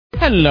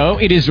Hello,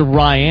 it is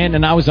Ryan,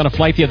 and I was on a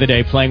flight the other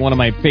day playing one of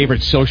my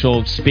favorite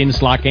social spin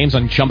slot games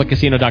on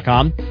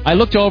ChumbaCasino.com. I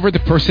looked over at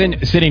the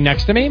person sitting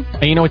next to me,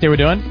 and you know what they were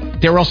doing?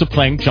 They were also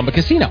playing Chumba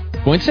Casino.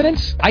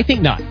 Coincidence? I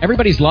think not.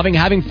 Everybody's loving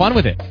having fun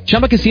with it.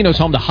 Chumba Casino is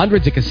home to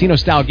hundreds of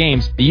casino-style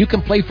games that you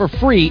can play for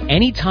free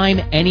anytime,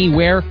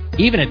 anywhere,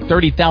 even at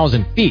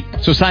 30,000 feet.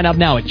 So sign up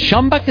now at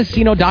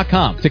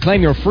ChumbaCasino.com to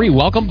claim your free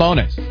welcome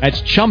bonus.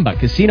 That's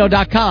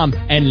ChumbaCasino.com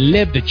and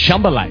live the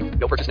Chumba life.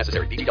 No purchase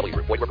necessary. VGW.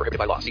 Void where prohibited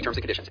by law. See terms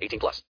and conditions.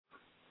 18+.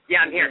 Yeah,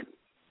 I'm here.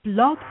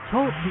 Blog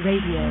Talk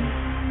Radio.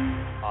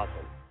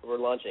 Awesome. We're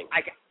launching.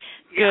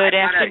 Good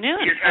afternoon,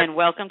 and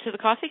welcome to the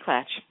Coffee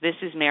Klatch. This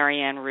is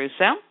Marianne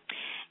Russo,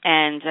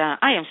 and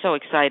I am so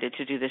excited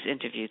to do this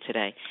interview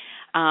today.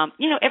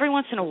 Every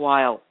once in a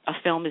while, a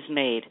film is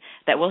made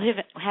that will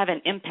have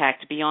an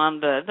impact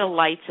beyond the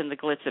lights and the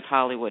glitz of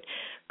Hollywood.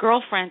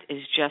 Girlfriend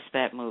is just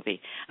that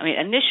movie. I mean,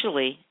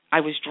 initially, I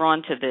was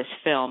drawn to this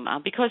film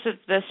because of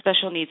the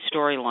special needs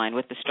storyline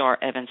with the star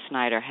Evan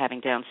Sneider having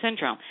Down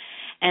syndrome.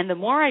 And the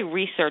more I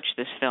researched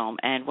this film,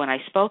 and when I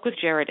spoke with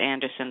Jerad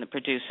Anderson, the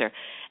producer,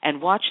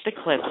 and watched the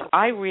clips,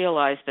 I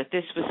realized that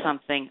this was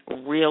something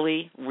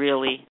really,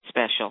 really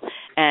special.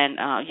 And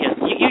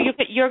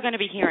you're going to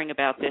be hearing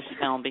about this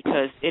film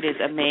because it is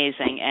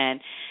amazing,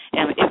 and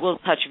it will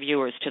touch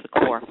viewers to the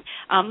core.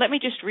 Let me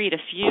just read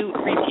a few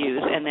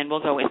reviews, and then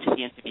we'll go into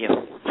the interview.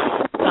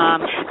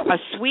 A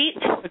sweet,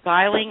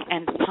 beguiling,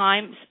 and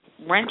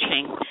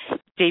time-wrenching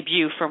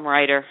debut from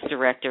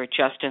writer-director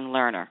Justin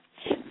Lerner.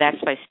 That's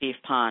by Steve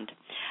Pond.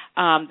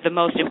 The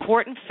most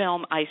important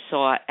film I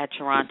saw at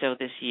Toronto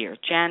this year,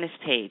 Janice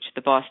Page,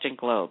 The Boston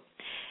Globe.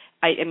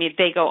 I mean,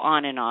 they go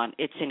on and on.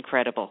 It's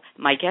incredible.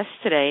 My guests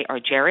today are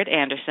Jerad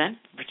Anderson,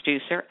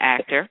 producer,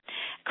 actor,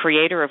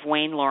 creator of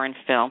Wayne Lauren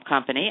Film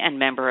Company, and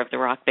member of the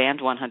rock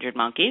band 100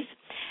 Monkeys.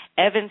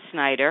 Evan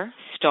Sneider,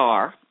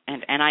 star,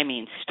 and I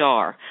mean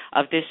star,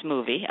 of this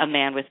movie, A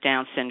Man with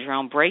Down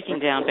Syndrome, breaking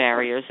down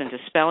barriers and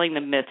dispelling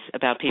the myths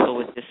about people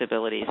with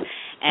disabilities.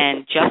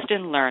 And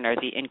Justin Lerner,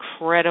 the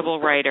incredible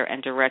writer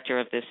and director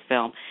of this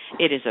film.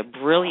 It is a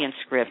brilliant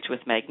script with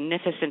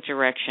magnificent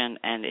direction,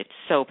 and it's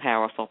so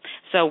powerful.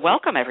 So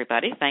welcome,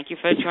 everybody. Thank you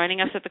for joining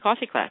us at the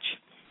Coffee Klatch.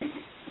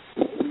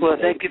 Well,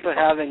 thank you for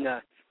having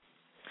us.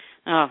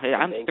 Oh,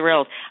 I'm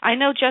thrilled. I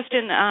know,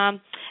 Justin,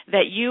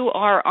 that you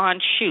are on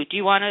shoot. Do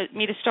you want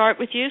me to start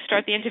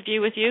the interview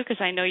with you? Because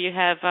I know you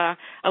have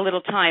a little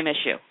time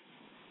issue.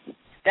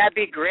 That'd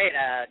be great.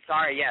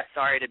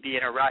 Sorry to be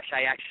in a rush.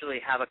 I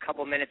actually have a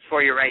couple minutes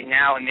for you right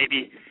now, and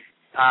maybe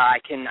I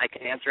can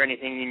answer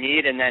anything you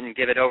need and then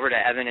give it over to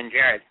Evan and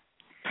Jerad.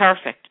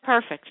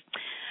 Perfect.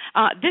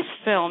 This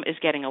film is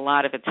getting a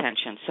lot of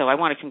attention, so I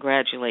want to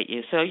congratulate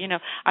you. So,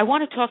 I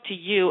want to talk to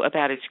you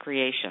about its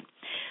creation.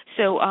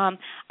 So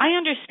I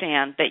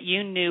understand that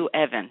you knew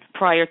Evan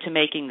prior to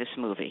making this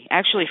movie,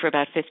 actually for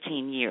about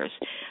 15 years.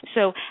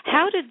 So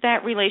how did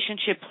that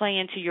relationship play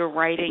into your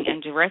writing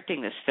and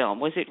directing this film?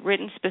 Was it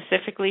written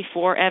specifically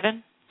for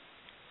Evan?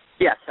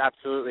 Yes,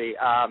 absolutely.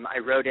 I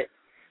wrote it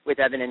with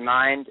Evan in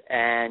mind,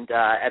 and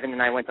Evan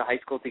and I went to high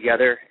school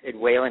together at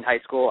Wayland High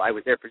School. I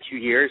was there for 2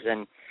 years,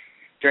 and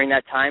during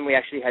that time we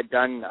actually had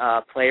done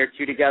a play or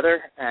two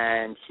together,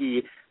 and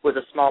he was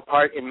a small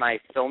part in my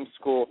film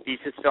school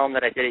thesis film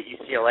that I did at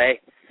UCLA,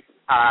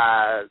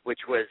 which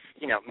was,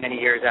 many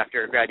years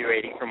after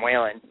graduating from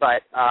Wayland.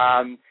 But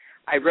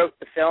I wrote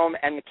the film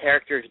and the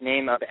character's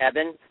name of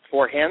Evan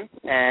for him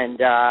and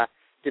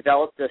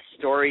developed a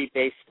story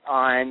based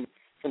on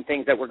some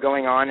things that were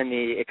going on in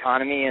the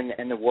economy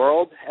and the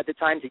world at the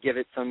time to give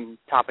it some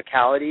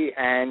topicality,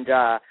 and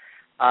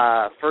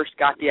first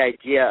got the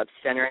idea of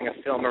centering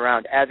a film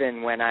around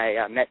Evan when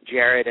I met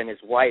Jerad and his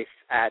wife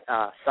at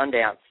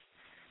Sundance,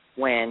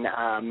 when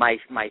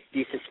my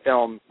thesis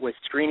film was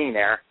screening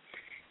there,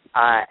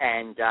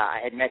 and I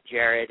had met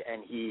Jerad,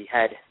 and he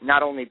had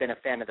not only been a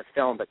fan of the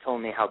film, but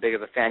told me how big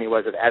of a fan he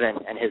was of Evan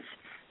and his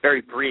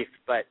very brief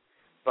but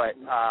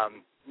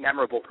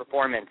memorable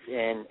performance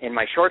in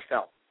my short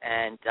film.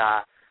 And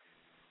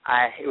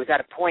it was at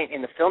a point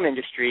in the film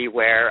industry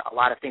where a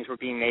lot of things were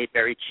being made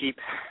very cheap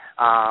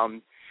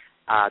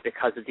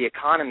because of the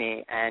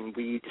economy, and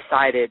we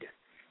decided,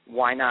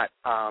 why not,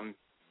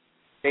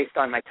 based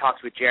on my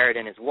talks with Jerad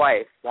and his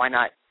wife, why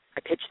not,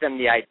 I pitched them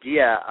the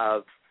idea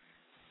of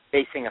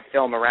basing a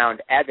film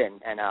around Evan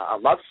and a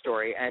love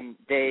story, and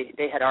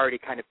they had already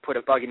kind of put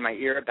a bug in my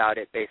ear about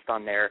it based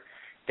on their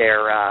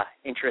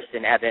interest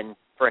in Evan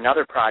for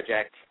another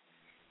project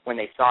when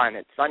they saw him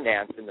at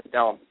Sundance in the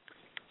film.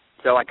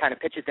 So I kind of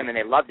pitched it them, and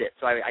they loved it.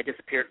 So I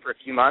disappeared for a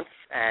few months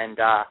and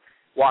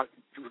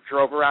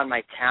drove around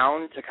my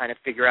town to kind of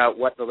figure out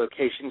what the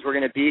locations were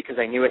going to be, because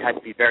I knew it had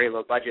to be very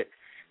low budget.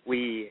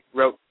 We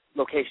wrote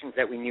locations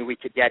that we knew we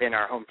could get in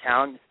our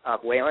hometown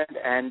of Wayland,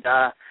 and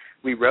I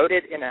wrote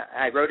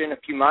in a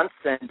few months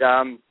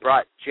and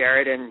brought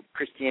Jerad and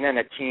Christina and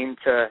a team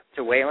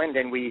to Wayland,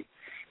 and we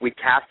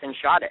cast and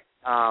shot it.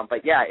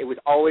 But yeah, it was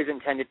always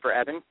intended for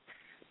Evan,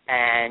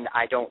 and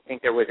I don't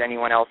think there was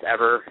anyone else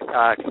ever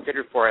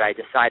considered for it. I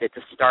decided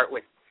to start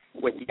with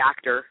the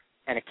actor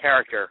and a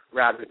character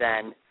rather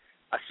than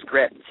a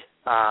script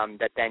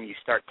that then you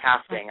start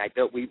casting.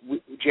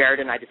 Jerad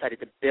and I decided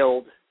to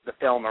build the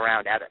film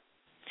around Evan.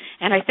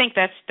 And I think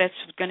that's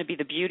going to be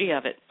the beauty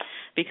of it,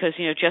 because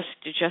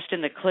just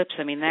in the clips,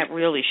 I mean, that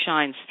really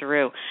shines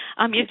through.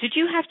 Did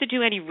you have to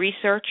do any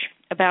research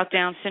about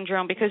Down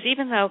syndrome? Because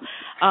even though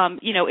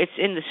it's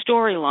in the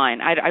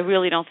storyline, I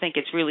really don't think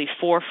it's really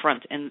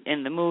forefront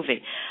in the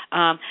movie.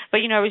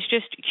 But I was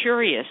just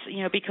curious,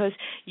 because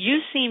you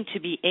seem to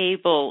be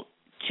able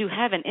to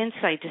have an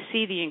insight to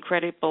see the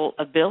incredible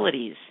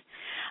abilities.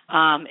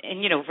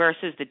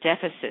 Versus the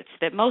deficits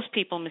that most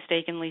people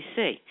mistakenly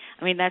see.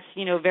 I mean, that's,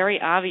 very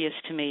obvious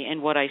to me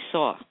in what I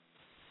saw.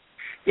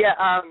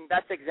 Yeah,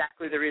 that's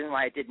exactly the reason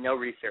why I did no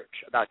research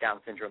about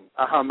Down syndrome.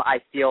 I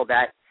feel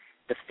that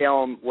the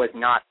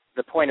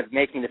point of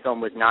making the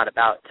film was not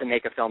to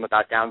make a film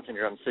about Down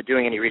syndrome, so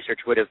doing any research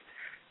would have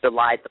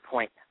belied the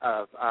point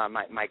of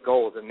my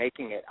goals in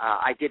making it.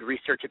 I did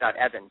research about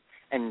Evan,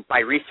 and by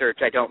research,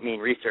 I don't mean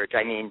research.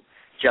 I mean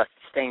just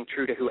staying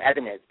true to who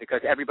Evan is,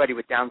 because everybody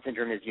with Down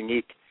syndrome is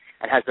unique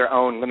and has their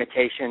own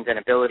limitations and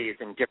abilities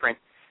in different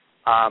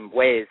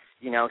ways,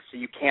 so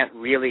you can't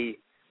really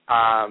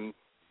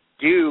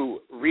do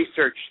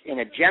research in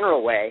a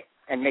general way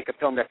and make a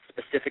film that's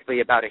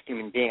specifically about a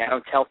human being. I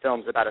don't tell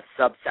films about a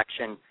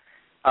subsection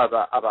of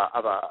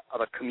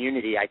a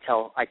community. I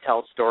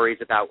tell stories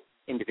about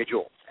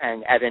individuals,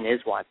 and Evan is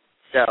one.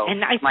 So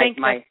and I think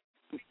my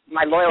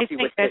loyalty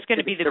with that's going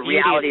to be the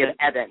reality of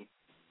Evan.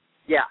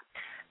 Yeah.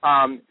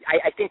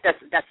 I think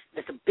that's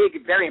a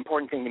big, very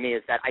important thing to me,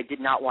 is that I did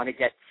not want to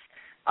get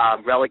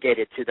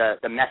relegated to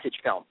the message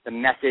film,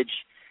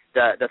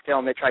 the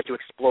film that tries to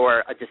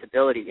explore a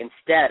disability.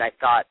 Instead, I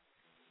thought,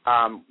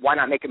 why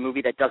not make a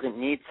movie that doesn't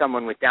need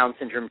someone with Down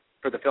syndrome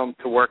for the film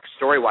to work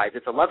story-wise?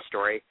 It's a love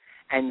story,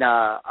 and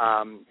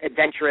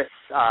adventurous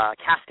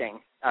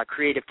casting,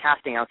 creative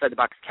casting,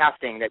 outside-the-box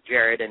casting that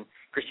Jerad and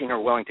Christina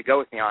were willing to go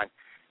with me on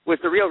was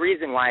the real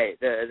reason why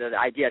the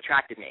idea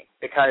attracted me,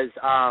 because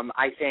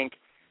I think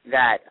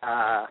that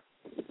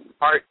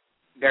art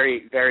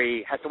very,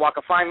 very has to walk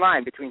a fine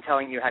line between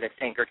telling you how to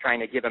think or trying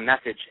to give a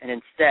message. And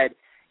instead,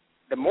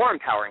 the more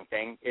empowering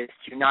thing is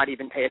to not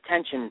even pay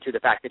attention to the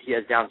fact that he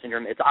has Down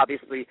syndrome. It's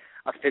obviously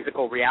a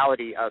physical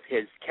reality of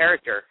his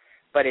character,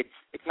 but it's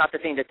not the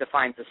thing that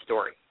defines the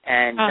story.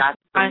 And that's,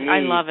 for me, I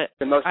love it.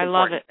 The most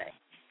important thing.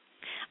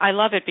 I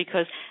love it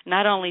because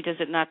not only does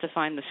it not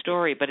define the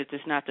story, but it does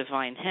not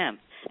define him,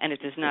 and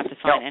it does not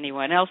define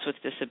anyone else with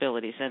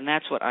disabilities, and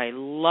that's what I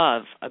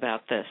love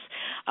about this.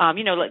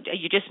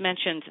 You just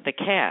mentioned the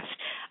cast.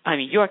 I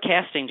mean, your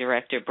casting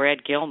director,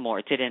 Brad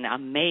Gilmore, did an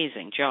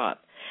amazing job.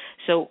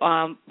 So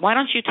why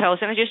don't you tell us,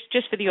 and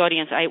just for the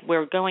audience,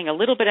 we're going a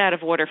little bit out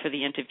of order for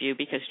the interview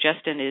because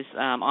Justin is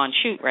on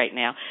shoot right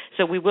now.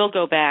 So we will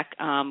go back.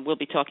 We'll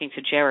be talking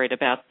to Jerad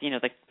about,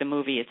 the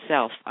movie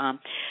itself.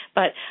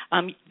 But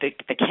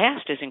the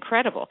cast is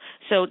incredible.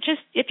 So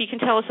just if you can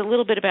tell us a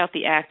little bit about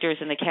the actors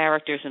and the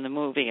characters in the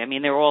movie. I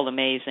mean, they're all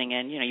amazing.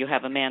 And, you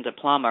have Amanda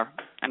Plummer.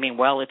 I mean,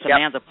 it's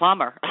Amanda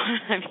Plummer.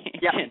 I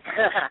mean,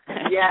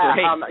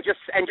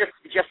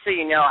 just so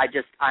you know, I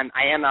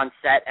am on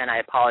set, and I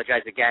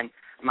apologize again.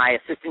 My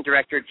assistant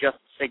director just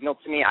signaled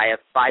to me I have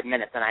 5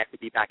 minutes and I have to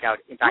be back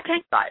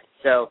inside.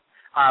 So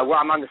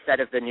I'm on the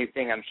set of the new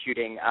thing I'm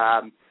shooting,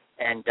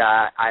 and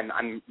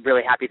I'm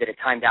really happy that it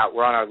timed out.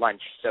 We're on our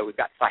lunch, so we've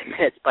got 5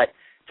 minutes. But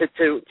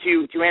to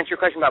answer your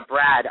question about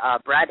Brad,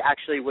 Brad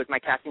actually was my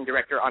casting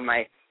director on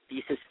my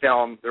thesis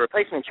film, The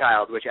Replacement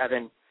Child, which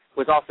Evan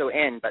was also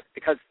in. But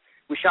because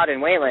we shot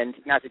in Wayland,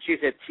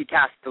 Massachusetts, he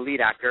cast the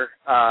lead actor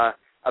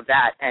of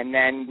that, and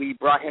then we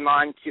brought him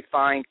on to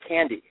find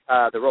Candy,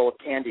 the role of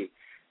Candy,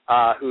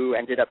 who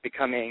ended up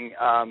becoming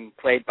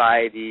played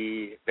by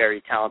the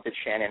very talented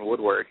Shannon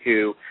Woodward,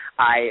 who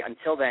I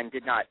until then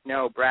did not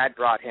know. Brad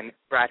brought her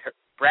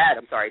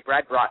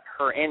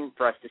in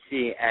for us to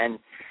see, and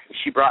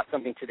she brought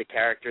something to the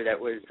character that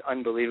was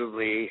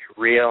unbelievably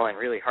real and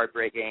really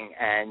heartbreaking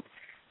and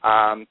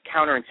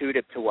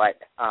counterintuitive to what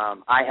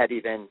I had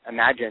even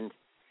imagined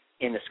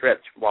in the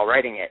script while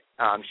writing it.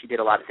 She did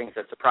a lot of things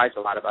that surprised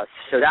a lot of us,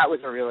 so that was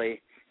a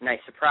really nice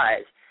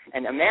surprise.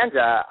 And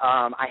Amanda,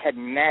 I had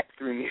met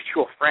through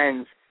mutual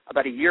friends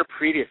about a year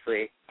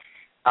previously,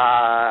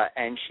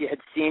 and she had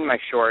seen my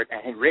short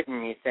and had written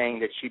me saying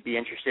that she'd be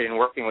interested in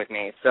working with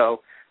me.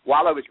 So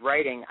while I was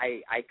writing,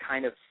 I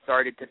kind of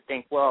started to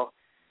think, well,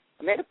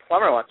 Amanda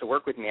Plummer wants to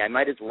work with me. I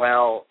might as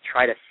well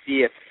try to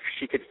see if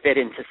she could fit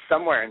into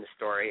somewhere in the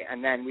story.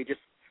 And then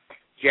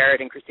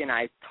Jerad and Christina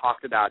and I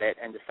talked about it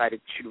and decided,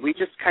 should we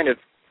just kind of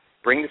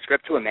bring the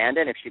script to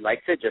Amanda, and if she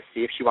likes it, just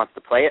see if she wants to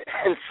play it.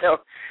 And so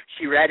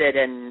she read it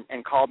and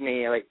called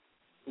me like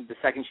the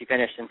second she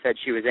finished and said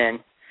she was in,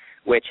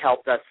 which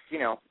helped us,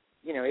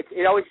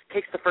 it always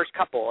takes the first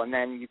couple, and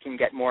then you can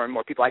get more and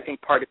more people. I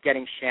think part of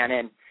getting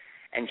Shannon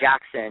and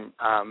Jackson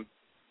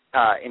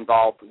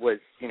involved was,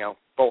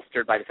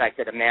 bolstered by the fact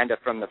that Amanda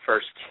from the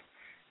first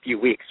few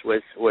weeks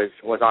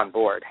was on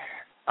board.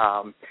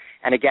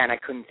 And again, I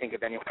couldn't think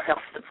of anyone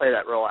else to play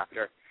that role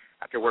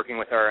after working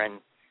with her and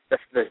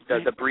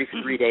the brief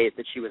 3 days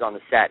that she was on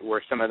the set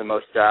were some of the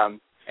most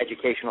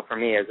educational for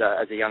me as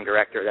a young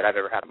director that I've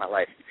ever had in my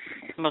life.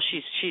 Well,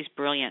 she's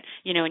brilliant,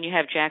 and you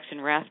have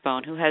Jackson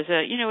Rathbone, who has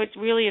it's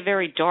really a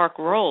very dark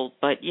role,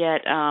 but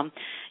yet,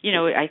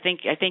 I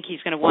think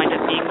he's going to wind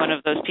up being one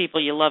of those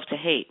people you love to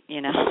hate,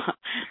 Yeah,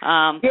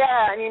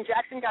 I mean,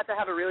 Jackson got to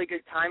have a really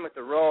good time with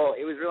the role.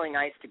 It was really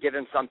nice to give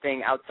him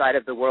something outside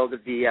of the world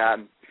of the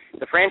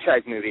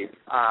franchise movies.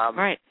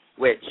 Right.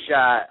 Which,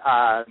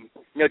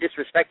 no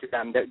disrespect to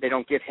them, they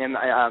don't give him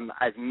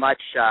as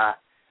much,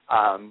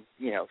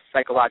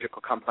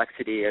 psychological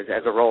complexity as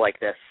a role like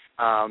this,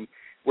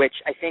 which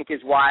I think is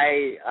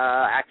why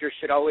actors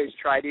should always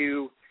try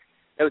to.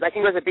 I think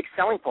it was a big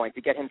selling point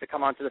to get him to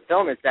come onto the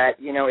film is that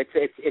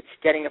it's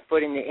getting a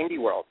foot in the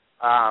indie world.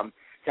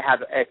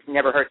 It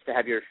never hurts to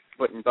have your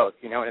foot in both.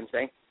 You know what I'm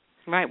saying?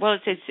 Right. Well,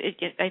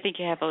 I think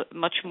you have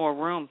much more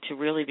room to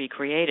really be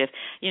creative.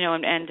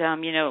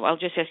 I'll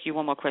just ask you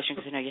one more question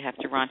because I know you have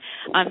to run.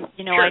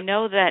 Sure. I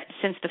know that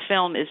since the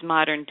film is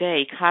modern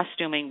day,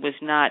 costuming was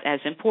not as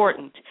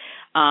important,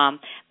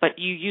 but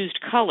you used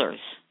colors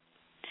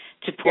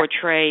to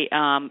portray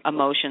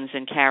emotions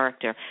and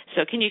character.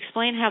 So can you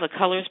explain how the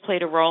colors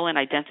played a role in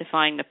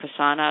identifying the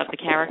persona of the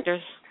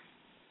characters?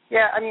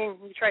 Yeah, I mean,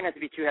 you try not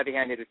to be too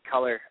heavy-handed with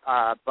color,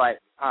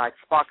 but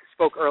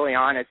spoke early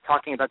on as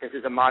talking about this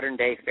as a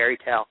modern-day fairy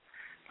tale.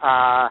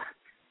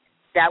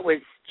 That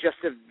was just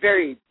a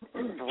very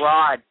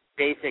broad,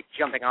 basic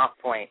jumping-off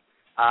point.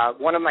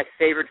 One of my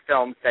favorite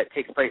films that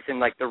takes place in,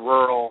 the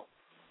rural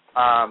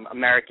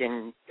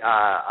American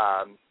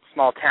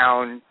small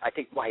town, I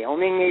think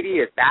Wyoming maybe,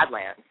 is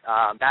Badlands.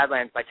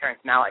 Badlands by Terrence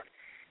Malick.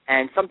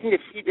 And something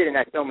that he did in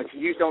that film was he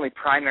used only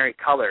primary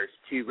colors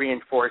to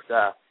reinforce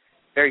a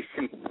very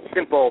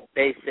simple,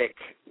 basic,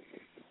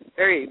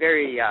 very,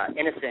 very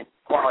innocent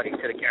quality to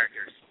the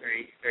characters.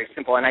 Very, very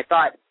simple. And I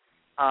thought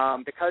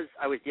because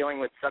I was dealing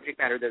with subject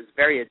matter that was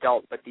very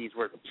adult, but these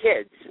were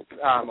kids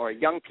or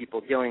young people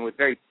dealing with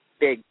very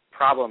big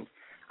problems,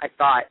 I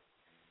thought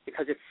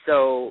because it's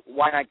so,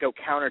 why not go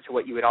counter to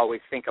what you would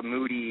always think a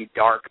moody,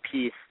 dark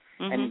piece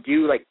and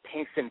do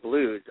pinks and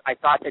blues. I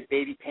thought that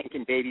baby pink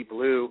and baby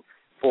blue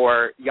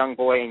for young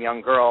boy and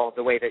young girl,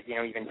 the way that,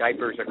 even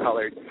diapers are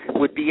colored,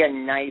 would be a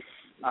nice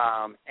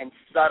and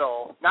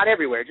subtle, not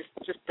everywhere, just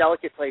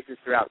delicate places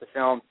throughout the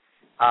film,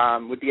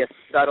 would be a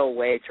subtle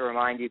way to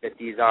remind you that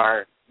these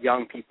are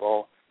young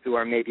people who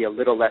are maybe a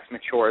little less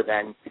mature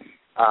than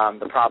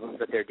the problems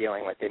that they're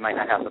dealing with. They might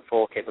not have the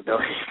full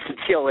capabilities to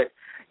deal with.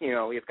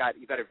 You've got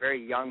a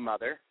very young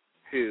mother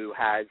who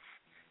has,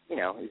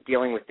 is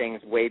dealing with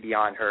things way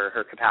beyond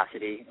her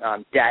capacity,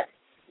 debt,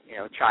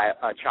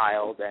 a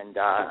child and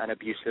an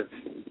abusive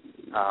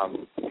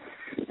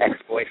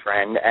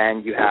ex-boyfriend,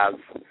 and you have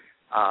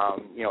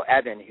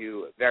Evan,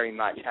 who very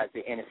much has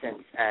the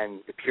innocence and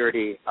the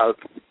purity of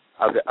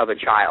a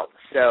child.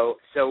 So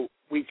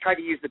we try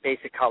to use the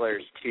basic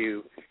colors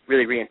to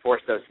really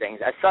reinforce those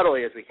things as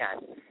subtly as we can.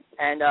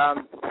 And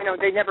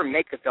they never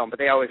make the film, but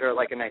they always are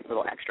a nice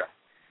little extra.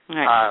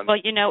 Right. Well,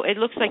 it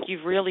looks like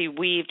you've really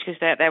weaved, because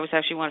that was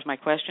actually one of my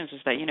questions,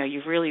 is that,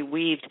 you've really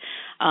weaved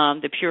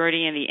the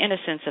purity and the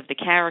innocence of the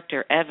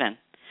character, Evan,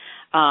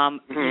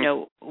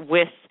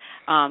 with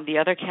the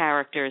other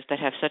characters that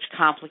have such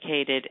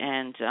complicated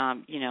and,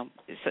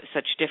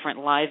 such different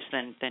lives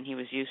than he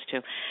was used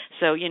to.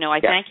 So, I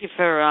thank you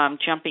for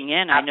jumping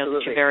in. Absolutely. I know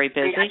that you're very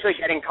busy. I'm actually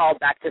getting called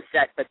back to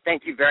set, but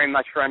thank you very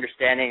much for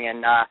understanding.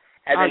 And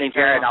Evan and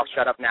Jerad, I'll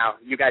shut up now.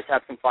 You guys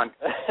have some fun.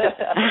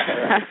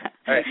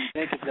 All right.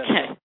 Thank you, Tim.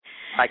 Okay.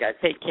 Bye, guys.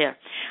 Take care.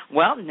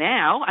 Well,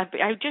 now,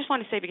 I just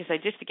want to say, because I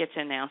just forget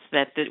to announce,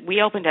 that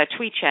we opened our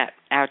tweet chat,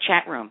 our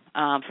chat room,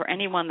 for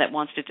anyone that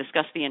wants to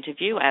discuss the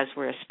interview as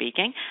we're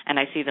speaking, and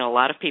I see that a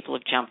lot of people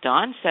have jumped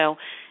on, so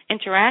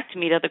interact,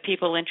 meet other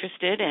people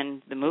interested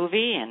in the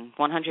movie and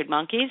 100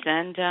 Monkeys,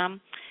 and,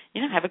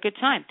 have a good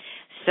time.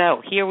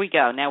 So here we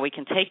go. Now we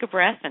can take a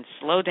breath and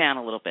slow down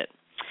a little bit.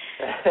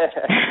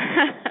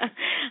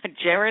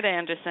 Jerad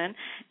Anderson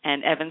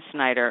and Evan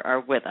Sneider are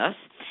with us,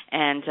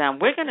 and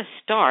we're going to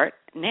start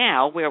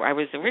now where I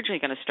was originally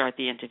going to start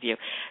the interview.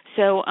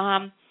 So,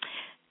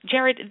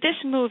 Jerad,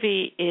 this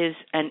movie is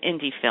an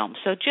indie film.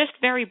 So just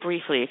very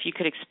briefly, if you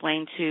could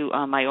explain to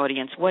my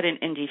audience what an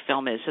indie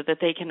film is so that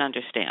they can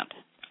understand.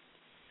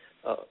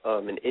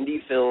 An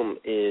indie film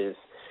is,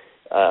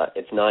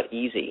 it's not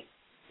easy,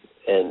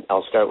 and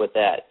I'll start with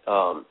that.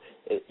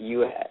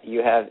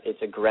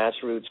 It's a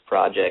grassroots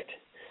project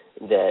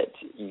that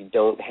you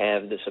don't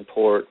have the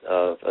support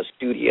of a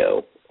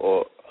studio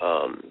or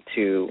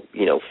to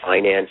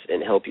finance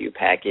and help you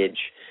package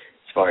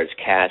as far as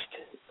cast,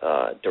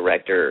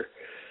 director,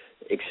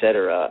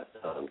 etc.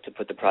 To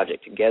put the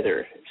project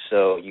together.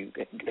 So you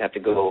have to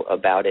go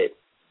about it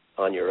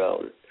on your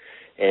own.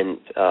 And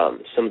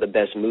some of the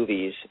best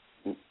movies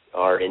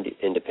are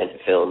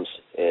independent films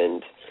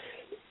and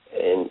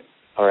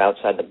are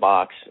outside the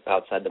box,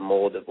 outside the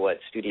mold of what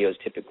studios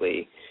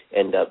typically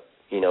end up,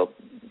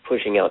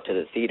 pushing out to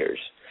the theaters.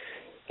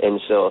 And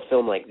so a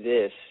film like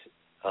this,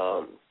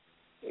 I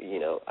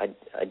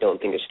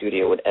don't think a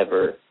studio would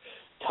ever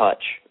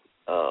touch.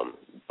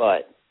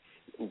 But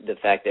the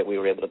fact that we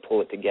were able to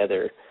pull it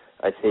together,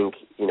 I think,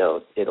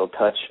 it'll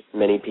touch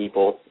many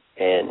people,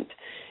 and,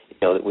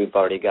 we've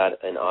already got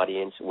an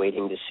audience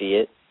waiting to see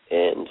it,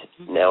 and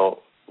now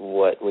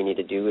what we need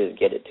to do is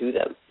get it to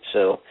them.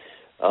 So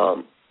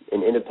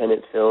an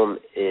independent film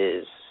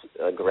is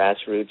a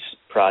grassroots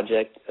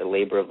project, a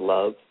labor of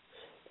love,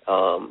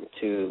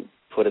 to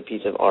put a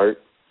piece of art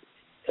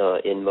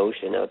in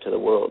motion out to the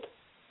world.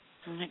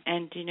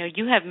 And,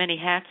 you have many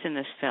hats in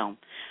this film.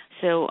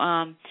 So,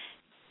 I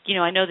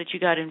know that you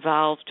got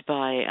involved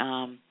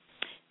by,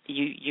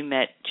 you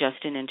met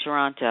Justin in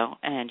Toronto,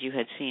 and you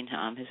had seen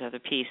his other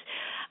piece.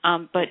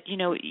 But,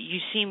 you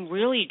seem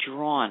really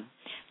drawn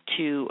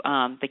to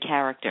the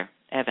character,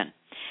 Evan.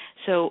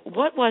 So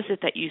what was it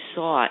that you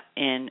saw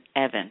in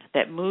Evan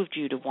that moved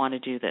you to want to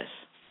do this?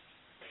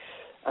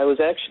 I was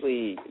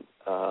actually,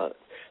 I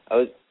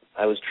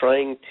was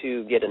trying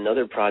to get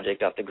another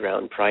project off the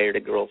ground prior to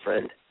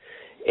Girlfriend,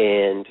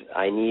 and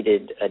I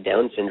needed a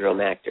Down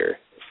syndrome actor.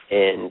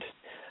 And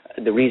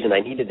the reason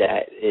I needed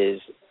that is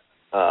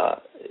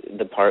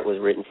the part was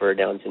written for a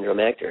Down syndrome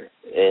actor.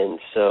 And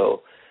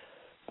so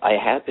I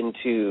happened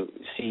to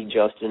see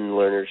Justin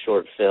Lerner's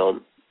short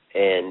film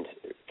and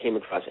came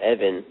across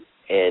Evan,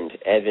 and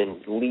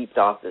Evan leaped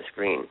off the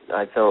screen.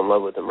 I fell in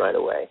love with him right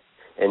away.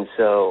 And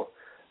so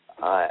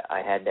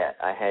I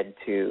had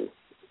to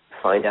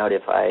find out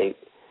if I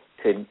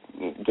could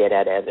get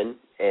at Evan,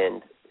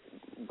 and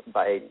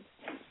by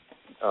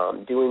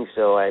doing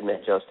so, I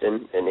met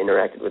Justin and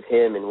interacted with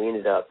him, and we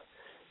ended up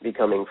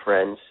becoming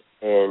friends.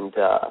 And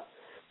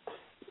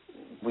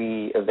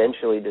we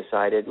eventually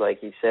decided, like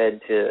he said,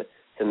 to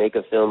make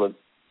a film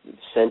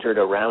centered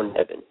around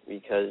Evan,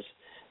 because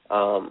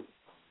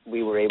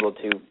we were able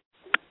to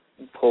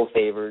pull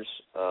favors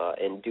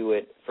and do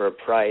it for a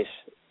price,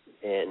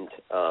 and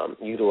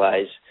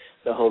utilize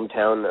the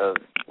hometown of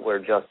where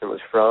Justin was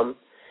from.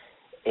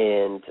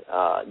 And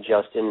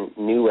Justin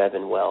knew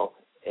Evan well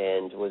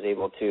and was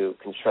able to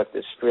construct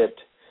the script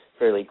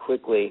fairly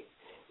quickly,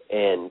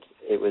 and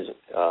it was,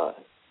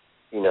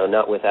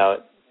 not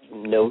without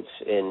notes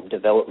and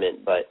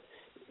development, but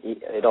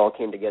it all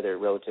came together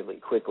relatively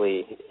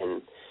quickly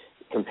in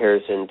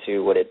comparison to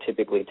what it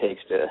typically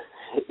takes to,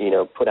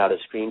 put out a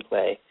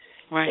screenplay.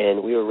 Right.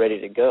 And we were ready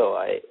to go.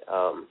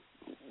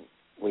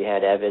 We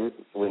had Evan.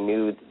 We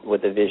knew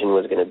what the vision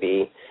was going to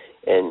be,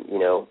 and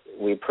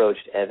we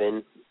approached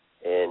Evan,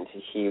 and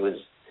he was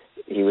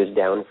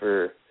down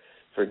for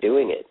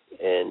doing it,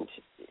 and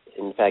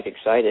in fact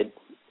excited,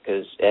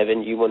 because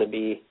Evan, you want to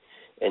be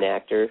an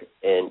actor,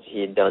 and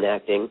he had done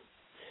acting,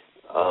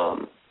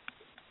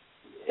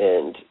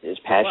 and is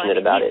passionate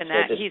about it.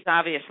 He's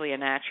obviously a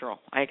natural.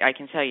 I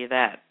can tell you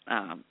that.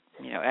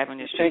 Evan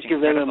is. Thank you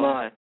very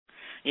much.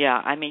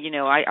 Yeah,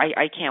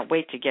 I can't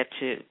wait to get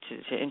to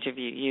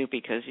interview you,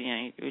 because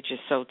you're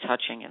just so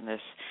touching in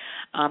this.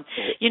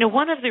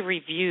 One of the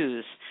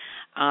reviews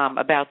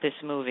about this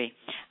movie,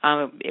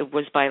 it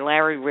was by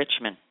Larry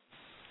Richmond,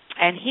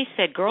 and he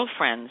said,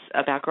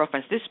 about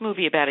Girlfriends, this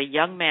movie about a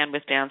young man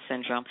with Down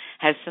syndrome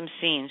has some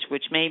scenes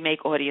which may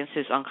make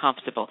audiences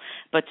uncomfortable,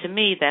 but to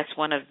me that's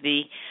one of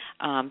the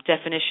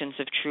definitions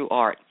of true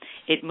art.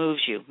 It moves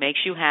you, makes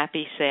you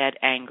happy, sad,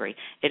 angry.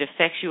 It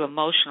affects you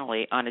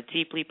emotionally on a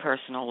deeply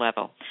personal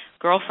level.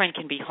 Girlfriend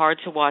can be hard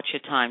to watch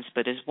at times,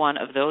 but is one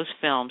of those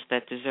films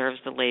that deserves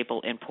the label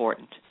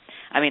important.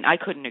 I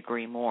couldn't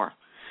agree more.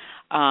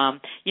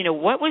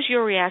 What was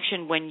your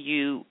reaction when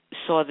you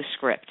saw the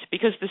script?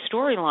 Because the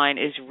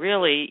storyline is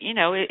really,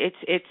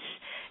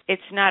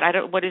 it's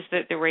not. What is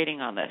the rating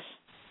on this?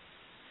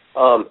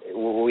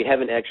 We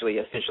haven't actually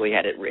officially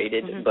had it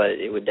rated, but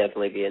it would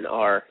definitely be an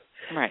R.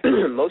 Right.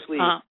 Mostly,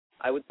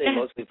 I would say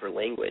mostly for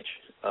language.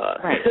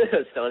 Right.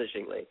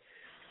 Astonishingly.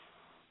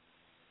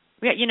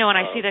 Yeah, and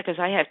I see that because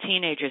I have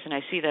teenagers, and I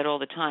see that all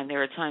the time.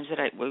 There are times that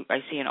I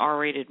see an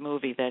R-rated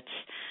movie that's,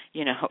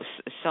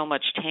 so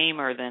much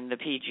tamer than the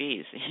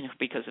PGs,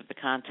 because of the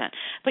content.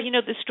 But,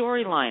 the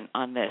storyline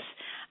on this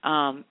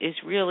is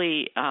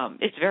really,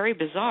 it's very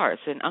bizarre.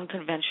 It's an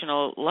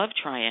unconventional love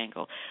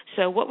triangle.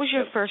 So what was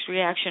your first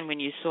reaction when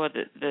you saw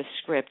the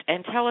script?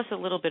 And tell us a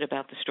little bit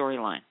about the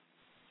storyline.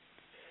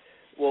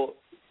 Well,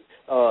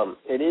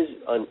 it is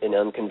an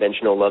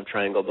unconventional love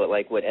triangle, but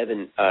like what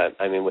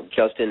what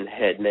Justin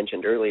had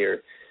mentioned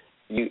earlier,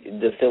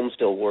 the film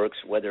still works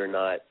whether or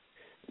not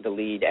the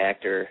lead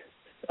actor,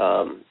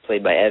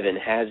 played by Evan,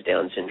 has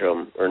Down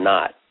syndrome or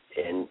not,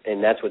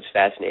 and that's what's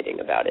fascinating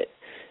about it.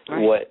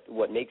 Right.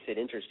 What makes it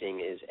interesting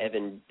is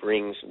Evan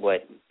brings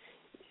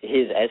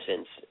his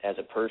essence as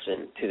a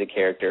person to the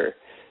character,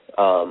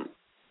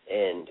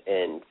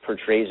 and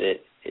portrays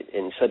it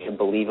in such a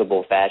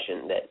believable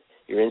fashion that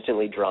you're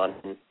instantly drawn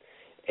in,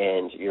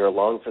 and you're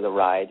along for the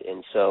ride.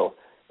 And so,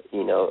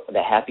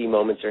 the happy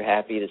moments are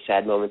happy, the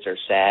sad moments are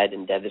sad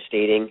and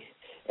devastating,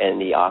 and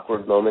the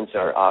awkward moments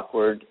are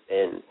awkward,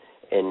 and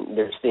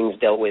there's things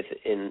dealt with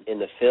in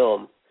the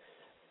film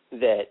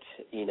that,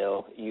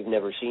 you've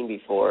never seen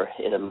before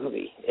in a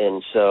movie.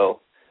 And so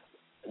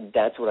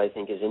that's what I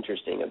think is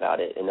interesting about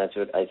it, and that's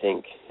what I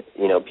think,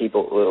 you know,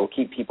 people will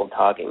keep people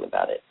talking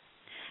about it.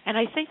 And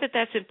I think that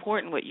that's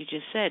important what you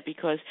just said,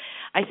 because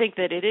I think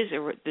that it is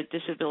the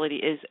disability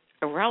is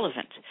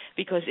irrelevant,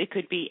 because it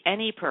could be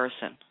any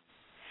person.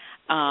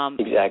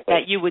 Exactly.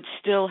 That you would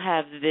still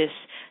have this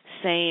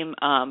same,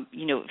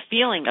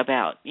 feeling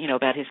about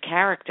his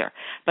character.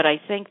 But I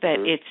think that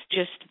it's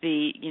just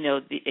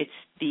it's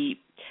the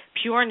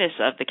pureness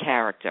of the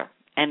character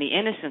and the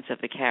innocence of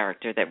the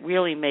character that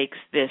really makes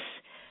this,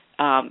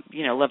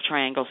 love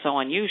triangle so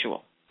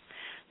unusual.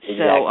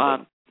 Exactly.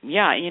 So,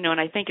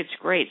 and I think it's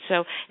great.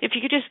 So if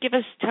you could just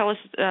tell us,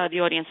 the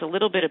audience, a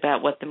little bit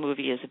about what the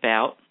movie is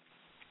about,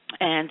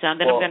 and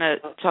then I'm going to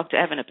talk to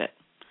Evan a bit.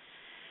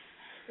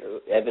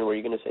 Evan, were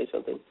you going to say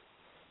something?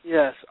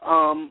 Yes.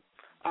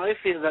 I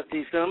feel that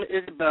the film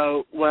is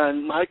about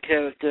when my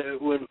character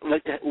would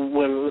like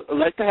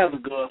to have a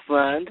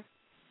girlfriend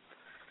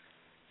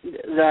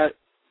that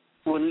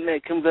would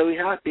make him very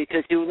happy,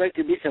 because he would like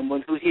to be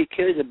someone who he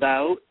cares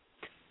about.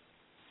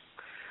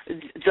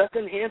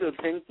 Justin handled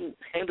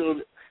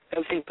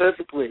everything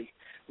perfectly.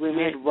 We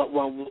made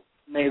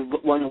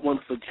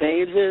wonderful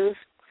changes.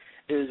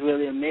 It was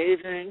really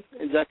amazing,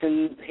 and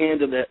Justin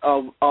handled it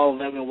all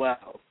very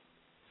well.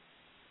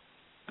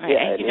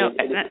 Right.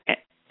 Yeah,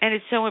 and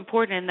it's so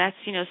important, and that's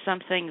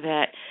something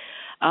that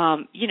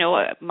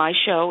my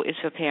show is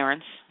for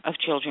parents of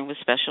children with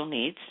special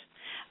needs.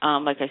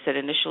 Like I said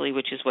initially,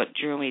 which is what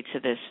drew me to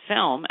this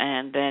film,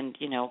 and then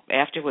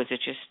afterwards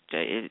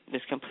it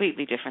was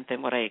completely different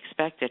than what I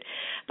expected.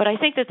 But I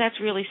think that that's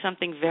really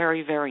something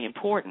very, very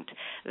important,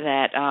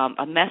 that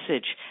a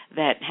message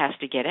that has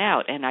to get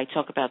out. And I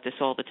talk about this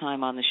all the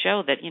time on the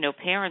show, that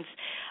parents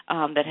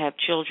that have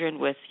children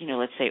with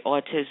let's say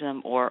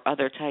autism or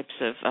other types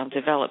of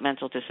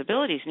developmental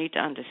disabilities need to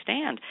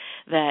understand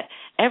that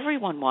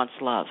everyone wants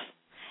love.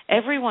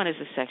 Everyone is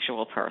a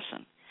sexual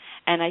person.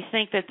 And I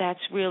think that that's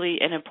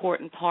really an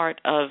important part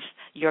of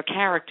your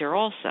character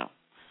also.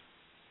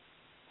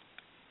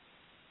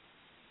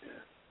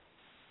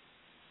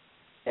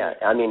 Yeah,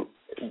 I mean,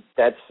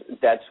 that's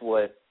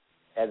what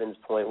Evan's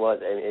point was.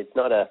 I mean, it's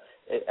not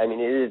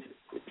it is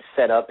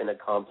set up in a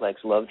complex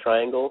love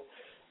triangle,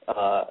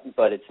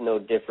 but it's no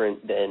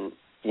different than,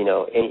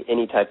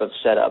 any type of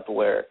setup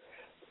where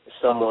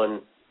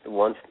someone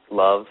wants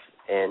love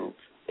and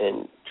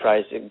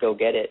tries to go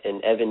get it,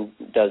 and Evan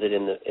does it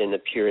in the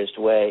purest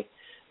way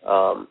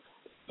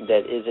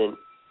that isn't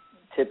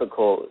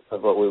typical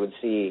of what we would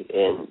see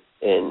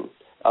in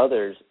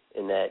others,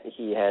 in that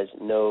he has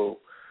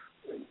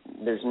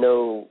there's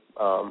no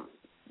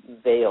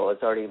veil.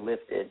 It's already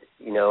lifted.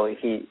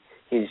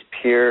 He's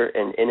pure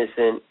and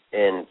innocent,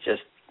 and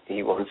just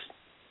he wants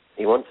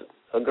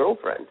a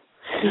girlfriend.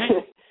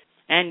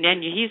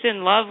 And he's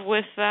in love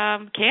with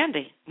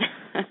Candy.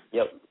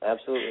 Yep,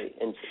 absolutely.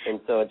 And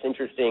so it's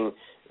interesting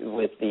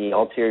with the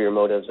ulterior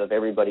motives of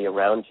everybody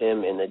around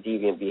him and the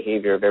deviant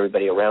behavior of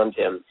everybody around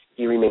him.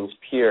 He remains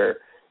pure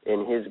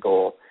in his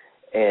goal,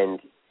 and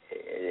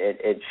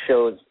it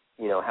shows,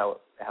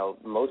 how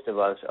most of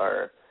us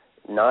are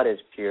not as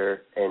pure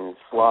and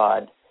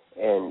flawed,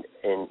 and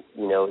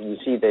you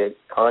see the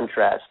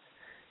contrast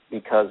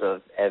because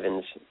of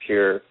Evan's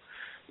pure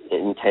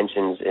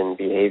intentions and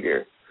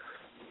behavior.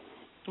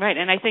 Right,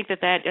 and I think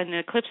that in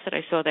the clips that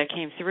I saw that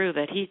came through,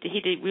 that he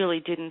really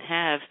didn't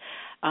have,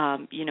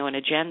 an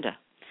agenda.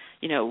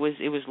 It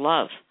was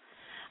love,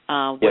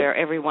 where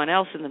everyone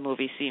else in the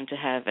movie seemed to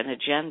have an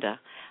agenda.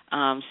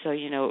 So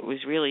it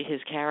was really his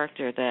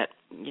character that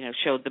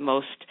showed the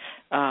most,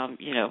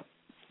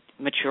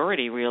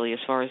 maturity really as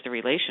far as the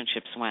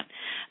relationships went.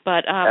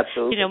 But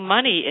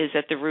money is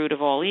at the root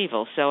of all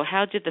evil. So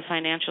how did the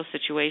financial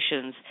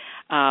situations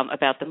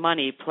about the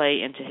money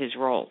play into his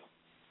role?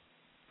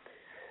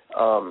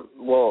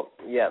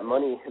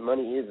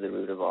 Money is the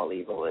root of all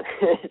evil, and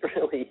it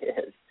really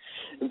is.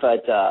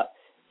 But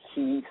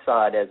he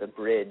saw it as a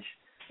bridge.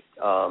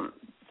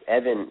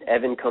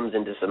 Evan comes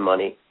into some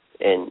money,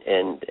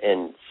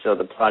 and so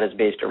the plot is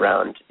based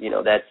around,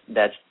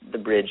 that's the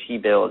bridge he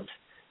builds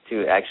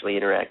to actually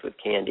interact with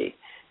Candy.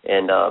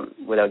 And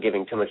without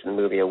giving too much of the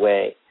movie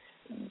away,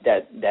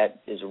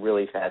 that is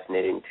really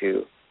fascinating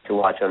to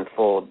watch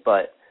unfold.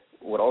 But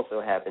what also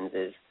happens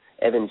is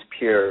Evan's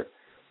pure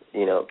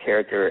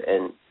character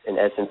and an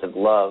essence of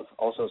love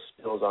also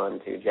spills on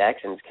to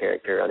Jackson's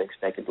character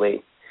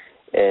unexpectedly,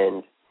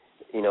 and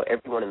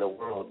everyone in the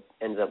world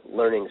ends up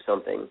learning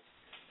something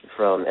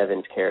from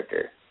Evan's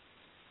character.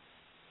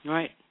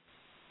 Right.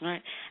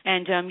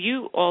 And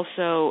you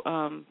also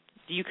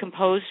you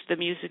composed the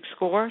music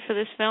score for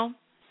this film?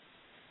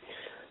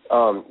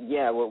 I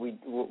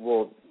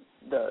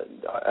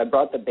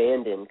brought the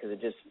band in because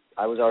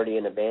I was already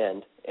in a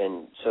band,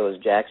 and so is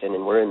Jackson,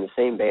 and we're in the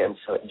same band,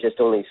 so it just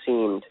only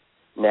seemed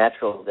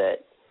natural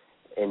that,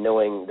 and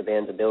knowing the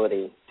band's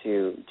ability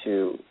to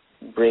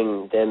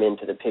bring them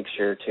into the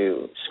picture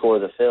to score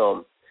the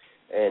film,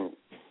 and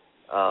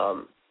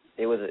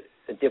it was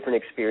a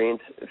different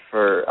experience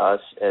for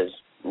us as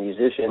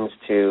musicians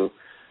to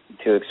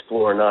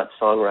explore not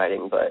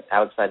songwriting but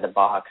outside the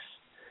box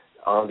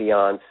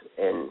ambiance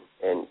and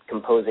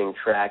composing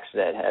tracks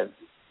that have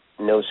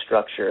no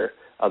structure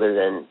other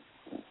than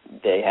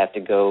they have to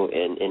go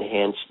and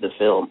enhance the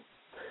film.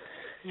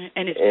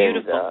 And it's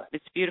beautiful.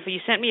 It's beautiful. You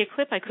sent me a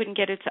clip. I couldn't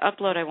get it to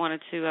upload. I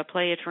wanted to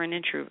play it for an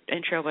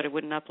intro, but it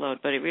wouldn't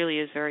upload. But it really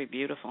is very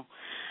beautiful.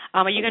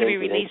 Are you going to be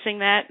releasing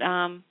that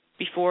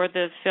before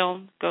the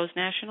film goes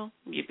national?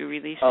 You'll be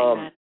releasing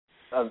that?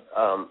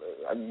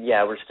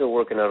 Yeah, we're still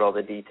working out all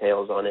the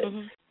details on it.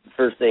 Mm-hmm.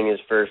 First thing is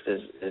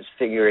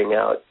figuring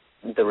out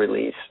the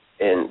release,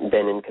 and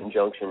then in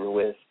conjunction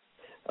with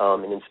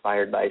an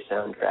inspired by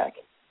soundtrack.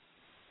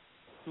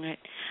 Right.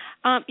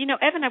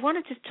 Evan, I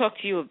wanted to talk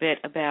to you a bit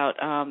about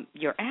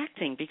your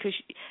acting, because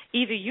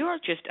either you're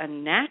just a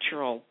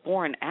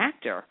natural-born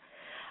actor,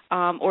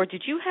 or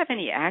did you have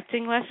any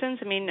acting lessons?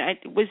 I mean,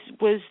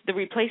 was The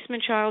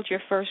Replacement Child your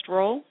first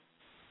role?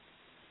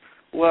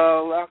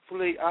 Well,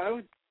 actually,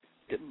 I've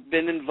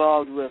been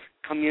involved with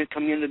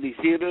community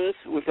theaters,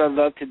 which I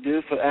love to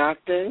do for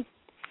acting.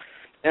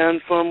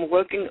 And from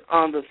working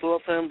on the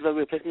short film, The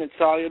Replacement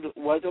Child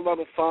was a lot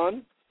of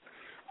fun.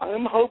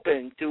 I'm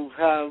hoping to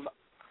have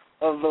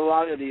a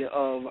variety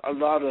of a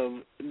lot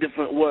of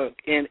different work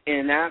in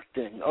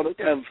acting. I would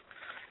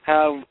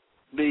I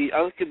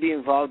could be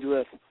involved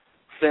with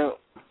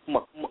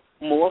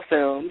more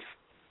films,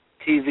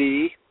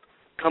 TV,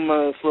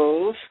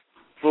 commercials,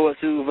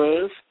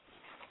 voiceovers,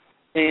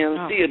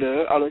 and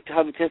theater. I'd like to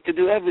have a chance to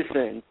do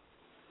everything.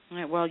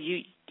 Right, well,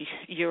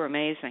 you're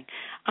amazing.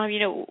 Tell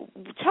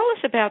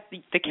us about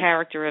the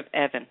character of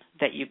Evan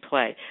that you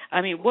play.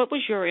 I mean, what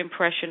was your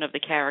impression of the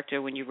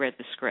character when you read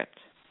the script?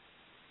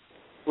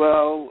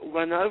 Well,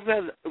 when I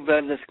read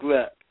the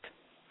script,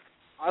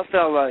 I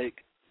felt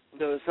like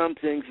there were some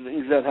things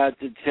that had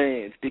to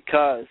change,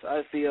 because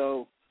I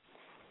feel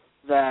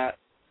that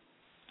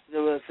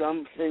there were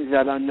some things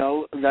that I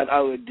know that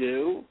I would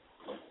do,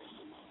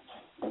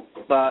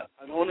 but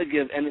I don't want to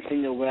give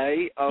anything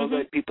away. I would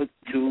like people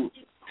to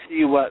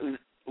see what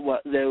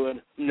they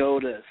would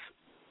notice.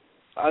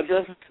 I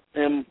just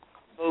am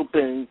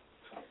hoping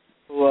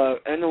for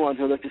anyone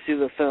who would like to see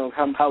the film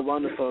how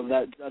wonderful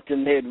that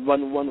Justin made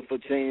wonderful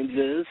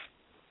changes.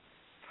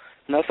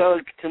 And I felt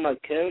like to my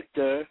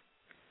character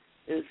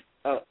is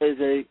a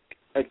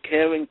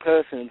caring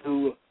person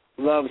who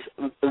loves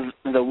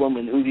the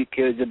woman who he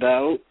cares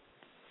about.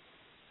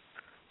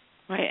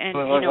 Right, and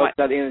I hope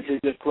that answers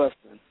your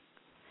question.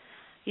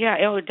 Yeah,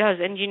 it does.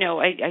 And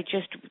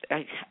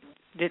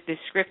the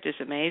script is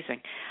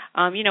amazing.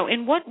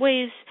 In what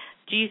ways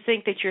do you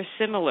think that you're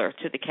similar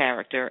to the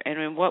character, and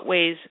in what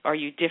ways are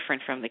you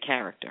different from the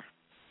character?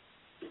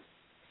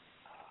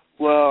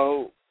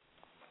 Well,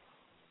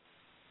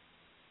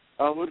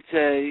 I would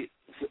say,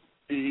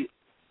 there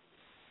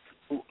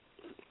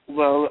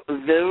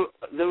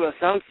are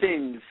some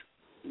things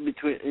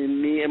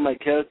between me and my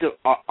character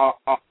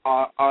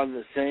are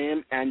the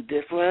same and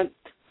different,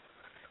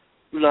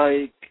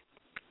 like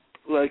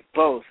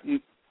both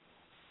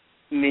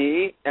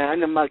me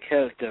and my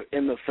character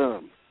in the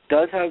film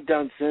does have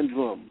Down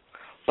syndrome,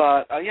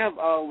 but I have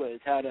always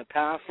had a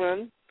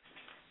passion,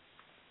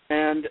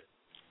 and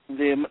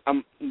it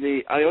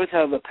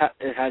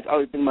has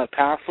always been my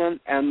passion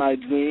and my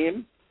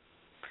dream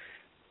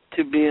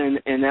to be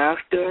an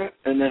actor,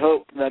 and I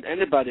hope that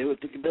anybody with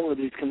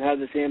disabilities can have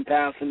the same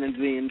passion and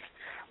dreams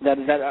that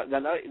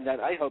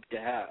I hope to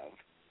have.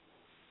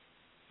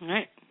 All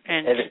right,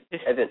 and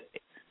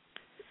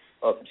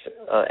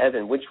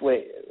Evan, which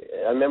way?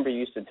 I remember you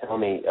used to tell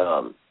me.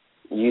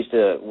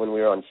 When we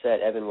were on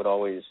set, Evan would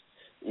always,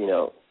 he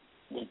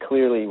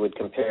clearly would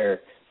compare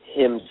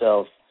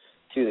himself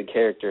to the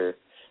character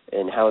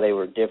and how they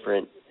were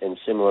different and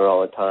similar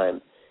all the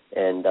time.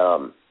 And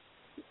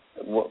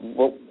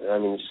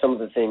some of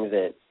the things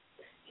that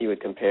he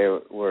would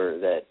compare were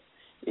that,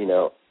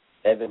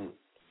 Evan.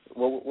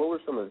 What were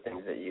some of the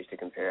things that you used to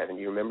compare, Evan?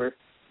 Do you remember?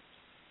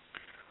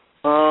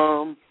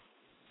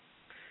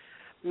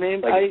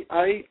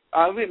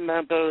 I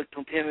remember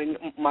comparing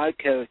my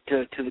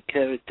character to the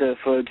character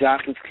for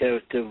Jackson's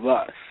character,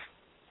 Russ.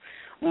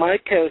 My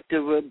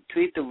character would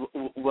treat the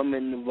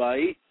woman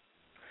right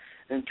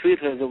and treat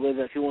her the way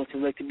that he wants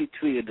her to be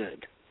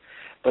treated.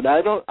 But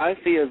I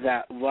feel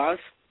that Russ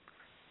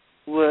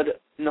would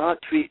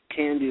not treat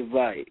Candy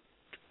right.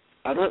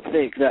 I don't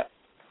think that.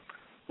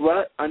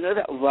 I know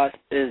that Russ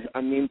is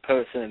a mean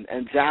person,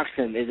 and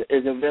Jackson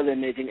is a really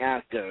amazing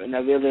actor, and I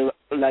really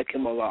like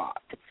him a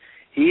lot.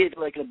 He is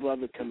like a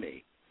brother to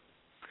me.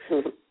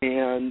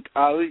 And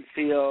I would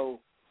feel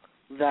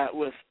that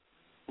with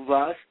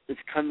Russ, it's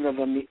kind of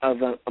a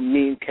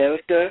mean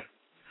character.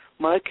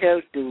 My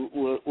character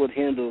would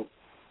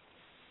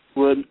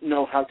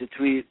know how to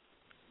treat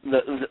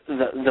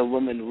the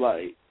woman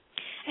right.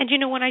 And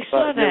when I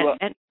saw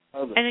that,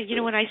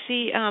 when I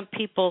see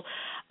people,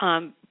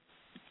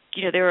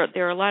 there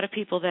are a lot of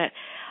people that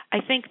I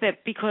think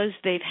that because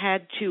they've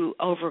had to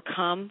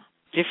overcome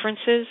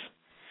differences,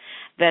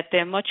 that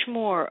they're much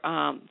more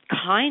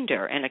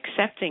kinder and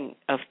accepting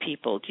of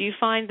people. Do you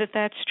find that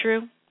that's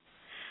true?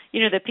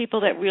 The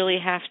people that really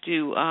have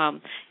to,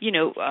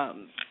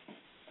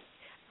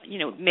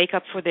 make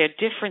up for their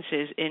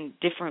differences in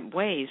different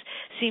ways,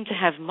 seem to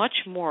have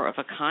much more of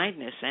a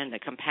kindness and a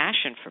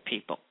compassion for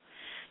people.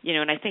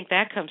 And I think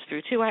that comes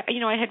through too. I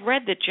had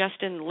read that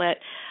Justin let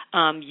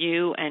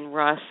you and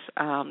Russ,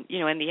 and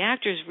the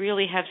actors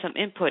really have some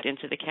input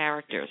into the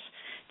characters.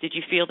 Did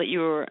you feel that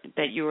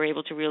you were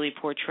able to really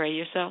portray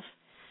yourself?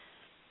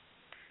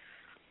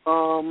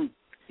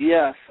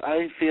 Yes,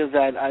 I feel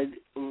that I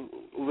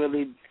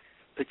really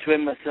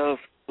portrayed myself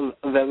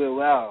very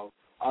well.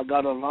 I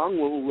got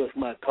along with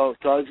my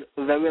co-stars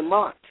very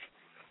much.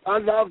 I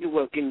loved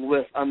working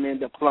with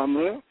Amanda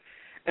Plummer,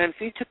 and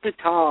she took the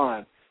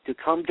time to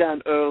come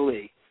down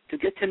early to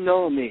get to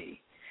know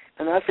me,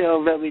 and I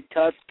feel very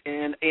touched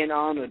and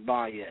honored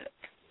by it.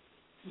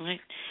 Right.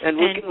 And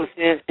working with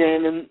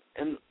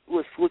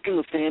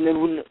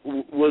Shannon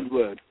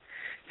Woodward,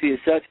 she is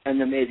such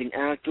an amazing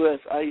actress.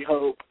 I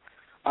hope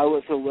I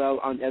work so well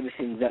on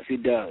everything that she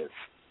does.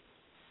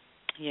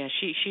 Yeah,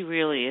 she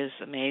really is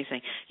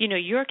amazing.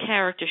 Your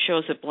character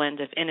shows a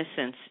blend of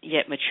innocence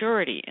yet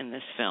maturity in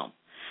this film.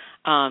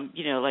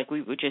 Like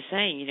we were just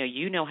saying,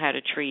 you know how to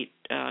treat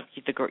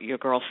your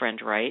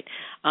girlfriend right.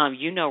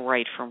 You know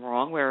right from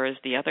wrong, whereas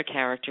the other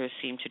characters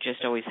seem to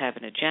just always have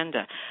an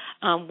agenda.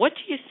 What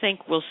do you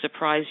think will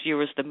surprise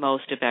viewers the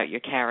most about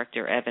your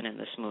character, Evan, in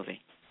this movie?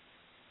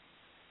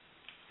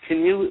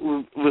 Can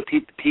you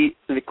repeat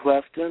the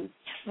question?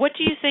 What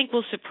do you think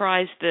will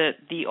surprise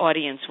the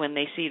audience when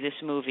they see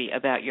this movie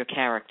about your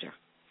character?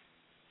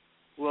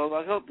 Well,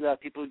 I hope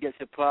that people get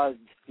surprised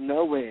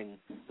knowing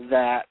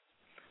that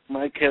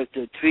my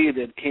character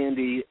treated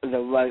Candy the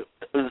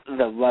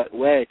right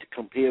way to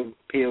compare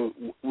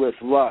with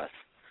Russ,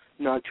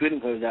 not treating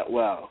her that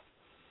well.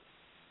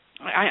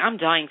 I'm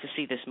dying to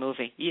see this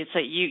movie. It's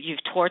like you've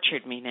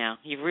tortured me now.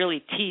 You've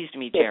really teased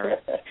me, Jerad.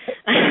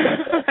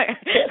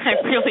 I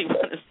really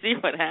want to see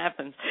what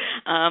happens.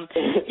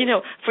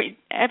 For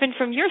Evan,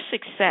 from your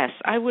success,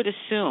 I would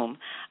assume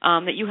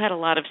that you had a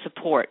lot of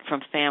support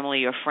from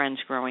family or friends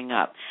growing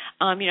up.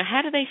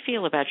 How do they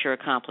feel about your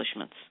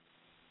accomplishments?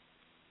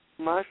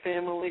 My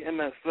family and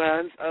my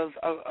friends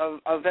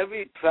are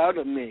very proud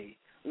of me.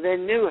 They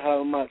knew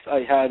how much I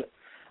had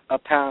a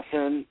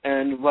passion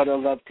and what I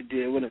love to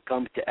do when it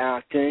comes to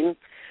acting,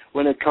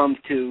 when it comes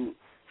to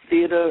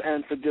theater,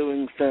 and for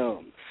doing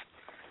films.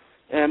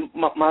 And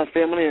my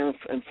family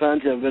and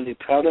friends are really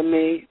proud of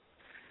me,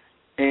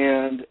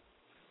 and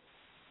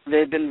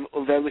they've been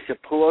very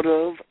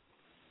supportive,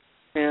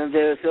 and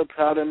they're so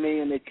proud of me,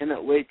 and they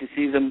cannot wait to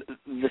see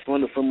this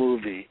wonderful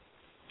movie.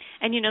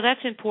 And,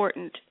 that's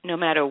important no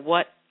matter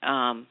what,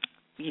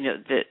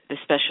 the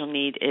special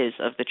need is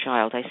of the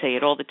child. I say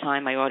it all the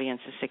time. My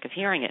audience is sick of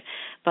hearing it.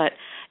 But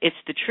it's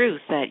the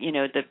truth that,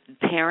 the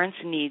parents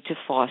need to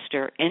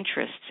foster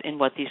interests in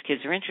what these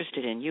kids are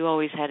interested in. You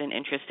always had an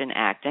interest in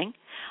acting.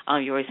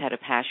 You always had a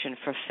passion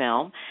for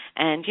film.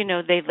 And,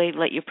 they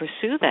let you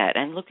pursue that.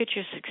 And look at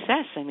your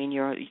success. I mean,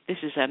 this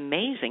is an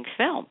amazing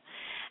film.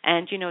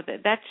 And,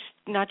 that's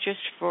not just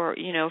for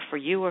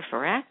you or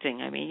for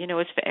acting. I mean,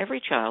 it's for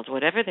every child.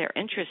 Whatever their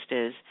interest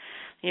is,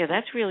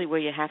 that's really where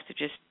you have to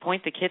just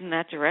point the kid in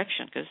that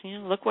direction because,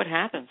 look what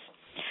happens.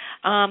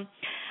 Are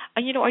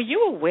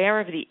you aware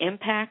of the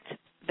impact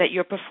that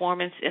your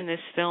performance in this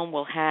film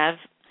will have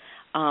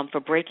for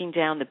breaking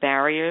down the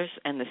barriers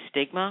and the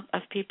stigma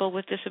of people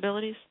with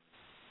disabilities?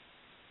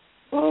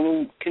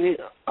 Can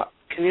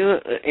you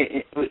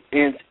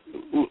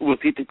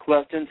repeat the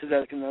question so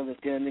that I can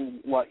understand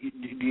what you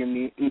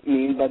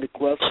mean by the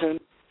question?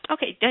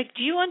 Okay.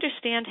 Do you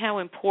understand how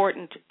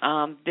important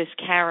this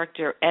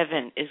character,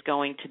 Evan, is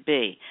going to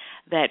be?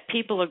 That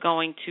people are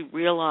going to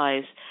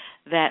realize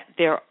that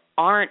there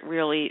aren't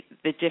really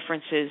the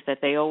differences that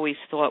they always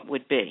thought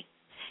would be.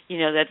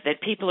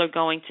 That people are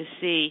going to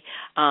see,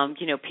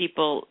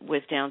 people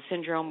with Down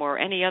syndrome or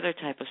any other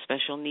type of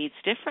special needs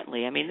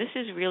differently. I mean, this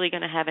is really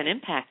going to have an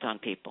impact on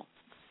people.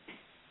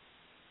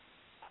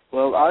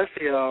 Well, I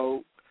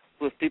feel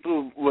with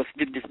people with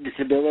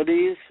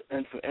disabilities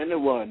and for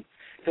anyone,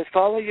 just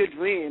follow your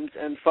dreams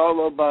and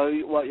follow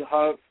by what your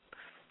heart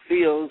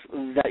feels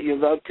that you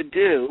love to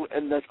do,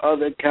 and that's all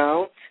that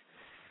counts.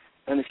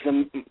 And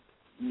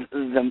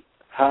it's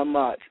how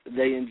much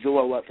they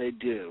enjoy what they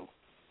do.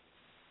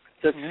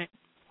 Just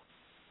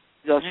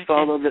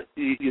follow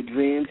your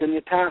dreams and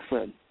your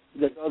passion.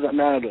 That's all that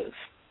matters.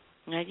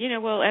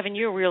 Well, Evan,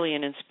 you're really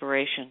an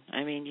inspiration.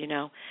 I mean,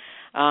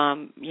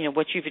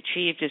 what you've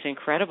achieved is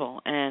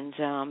incredible, and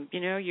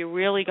you're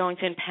really going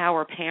to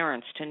empower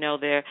parents to know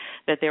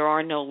that there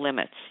are no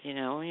limits.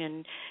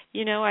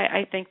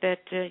 I think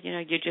that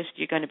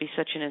you're going to be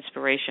such an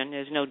inspiration.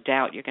 There's no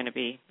doubt you're going to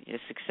be a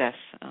success.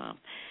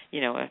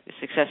 A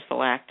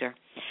successful actor.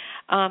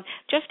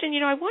 Justin,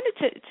 I wanted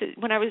to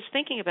when I was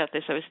thinking about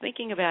this, I was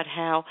thinking about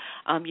how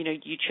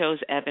you chose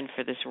Evan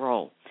for this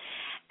role.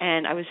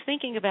 And I was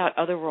thinking about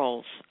other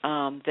roles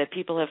that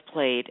people have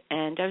played,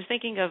 and I was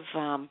thinking of,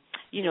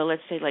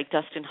 let's say like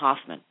Dustin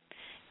Hoffman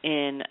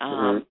in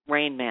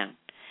Rain Man.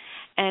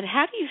 And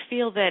how do you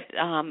feel that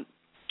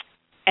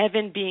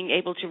Evan being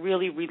able to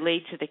really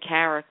relate to the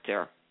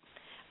character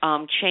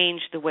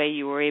changed the way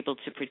you were able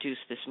to produce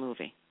this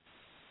movie?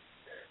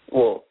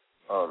 Well,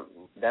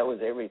 that was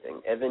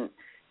everything. Evan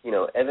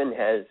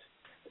has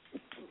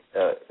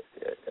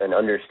an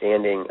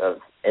understanding of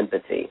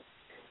empathy,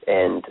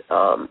 and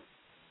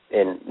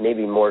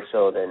maybe more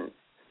so than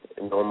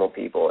normal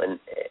people. And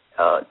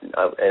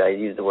I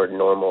use the word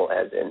normal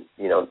as in,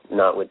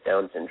 not with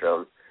Down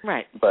syndrome.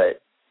 Right.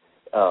 But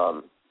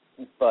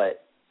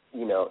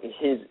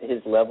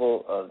his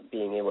level of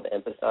being able to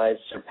empathize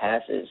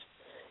surpasses,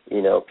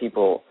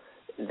 people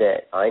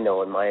that I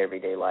know in my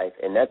everyday life,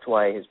 and that's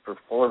why his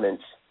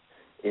performance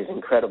is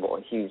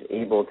incredible. He's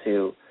able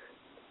to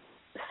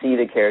see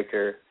the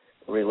character,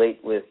 relate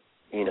with,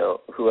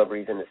 whoever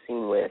he's in the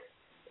scene with,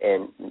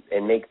 and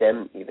make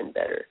them even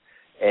better.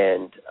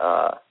 And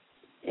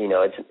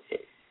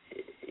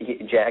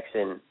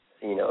Jackson,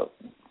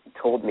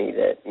 told me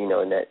that,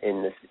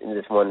 in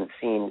this one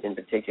scene in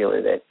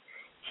particular, that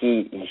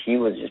he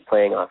was just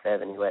playing off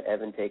Evan. He let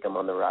Evan take him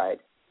on the ride,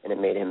 and it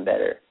made him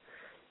better.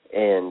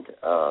 And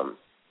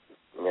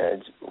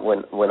it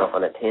went off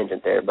on a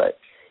tangent there, but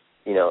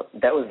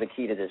that was the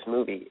key to this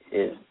movie,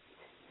 is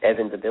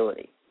Evan's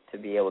ability to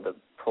be able to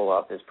pull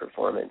off his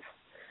performance.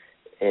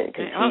 And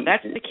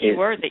that's the key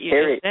word that you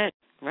just said,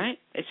 right?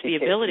 It's the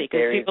ability,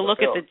 because people look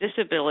at the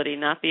disability,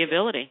 not the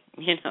ability.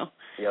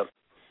 Yep.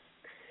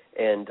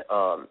 And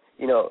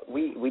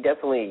we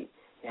definitely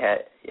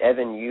had,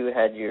 Evan, you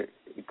had your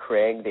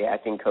Craig, the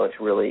acting coach,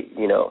 really,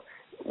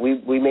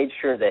 we made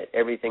sure that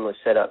everything was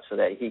set up so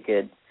that he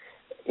could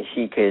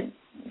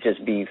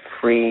just be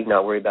free,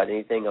 not worry about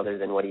anything other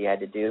than what he had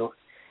to do.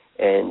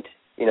 And,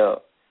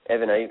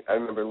 Evan, I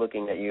remember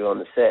looking at you on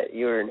the set.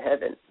 You were in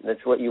heaven.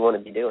 That's what you want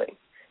to be doing.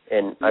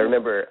 And I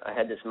remember I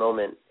had this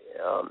moment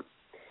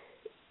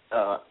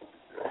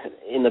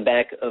in the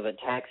back of a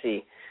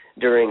taxi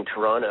during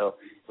Toronto.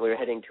 We were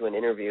heading to an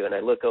interview, and I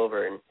look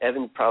over, and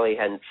Evan probably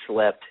hadn't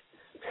slept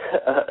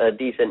a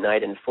decent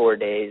night in 4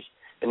 days,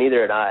 and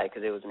neither had I,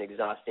 because it was an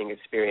exhausting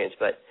experience.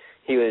 But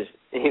he was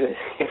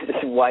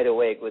wide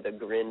awake with a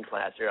grin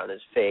plastered on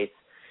his face,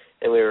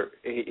 and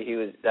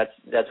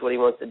that's what he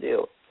wants to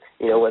do,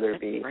 whether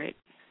it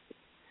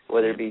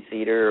be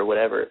theater or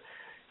whatever.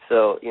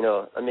 So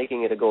I'm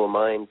making it a goal of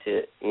mine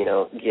to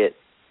get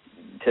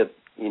to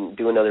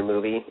do another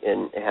movie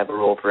and have a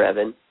role for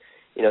Evan.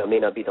 It may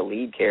not be the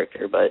lead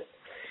character, but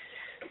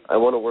I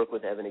want to work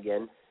with Evan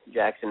again.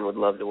 Jackson would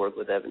love to work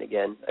with Evan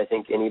again. I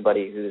think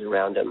anybody who's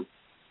around him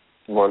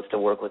wants to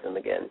work with him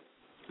again.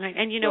 Right.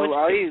 And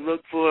I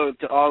look forward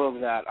to all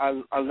of that.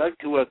 I like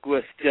to work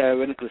with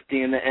Sharon,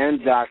 Christina,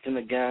 and Jackson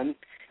again,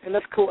 and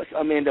of course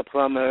Amanda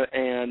Plummer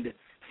and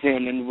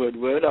Shannon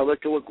Woodward. I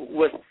like to work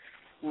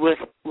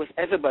with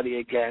everybody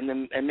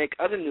again and make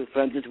other new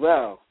friends as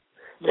well.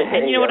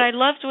 And what I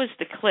loved was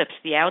the clips,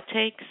 the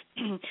outtakes,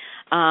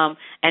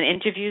 and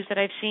interviews that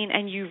I've seen,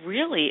 and you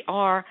really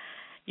are,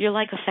 you're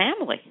like a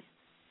family.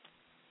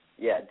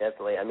 Yeah,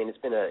 definitely. I mean, it's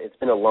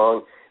been a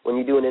long, when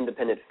you do an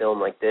independent film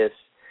like this,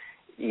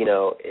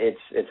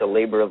 it's a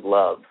labor of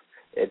love.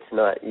 It's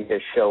not, you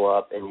just show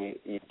up and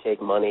you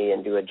take money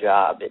and do a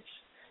job.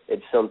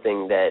 It's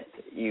something that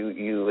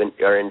you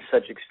are in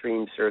such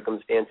extreme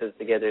circumstances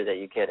together that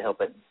you can't help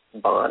but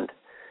bond.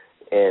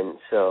 And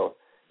so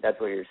that's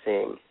what you're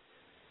seeing.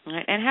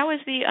 Right. And how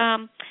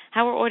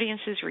are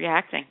audiences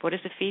reacting? What is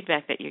the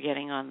feedback that you're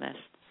getting on this?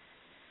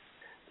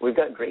 We've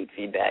got great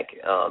feedback.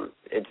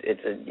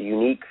 It's a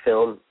unique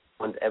film.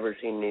 No one's ever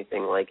seen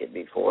anything like it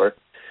before,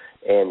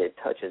 and it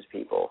touches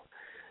people.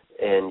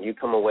 And you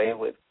come away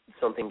with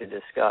something to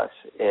discuss,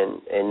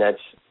 and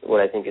that's what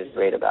I think is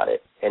great about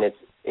it. And it's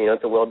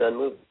a well-done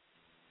movie.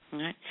 All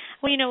right.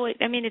 Well,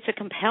 it's a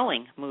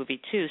compelling movie,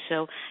 too.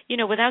 So,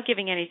 without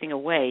giving anything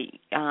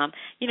away,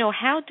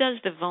 how does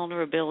the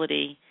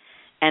vulnerability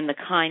and the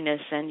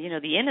kindness and,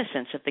 the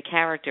innocence of the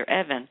character,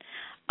 Evan,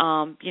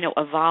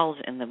 evolve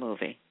in the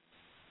movie?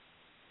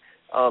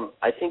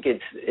 I think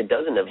it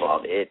doesn't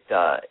evolve.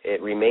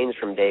 It remains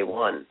from day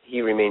one.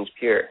 He remains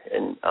pure,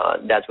 and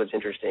that's what's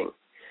interesting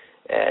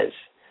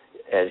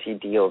as he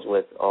deals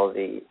with all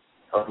the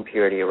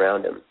impurity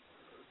around him.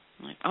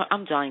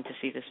 I'm dying to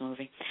see this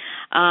movie.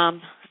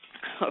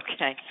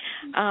 Okay.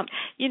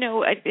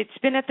 It's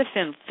been at the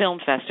film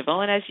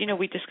festival, and as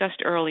we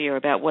discussed earlier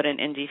about what an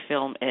indie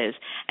film is,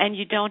 and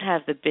you don't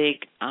have the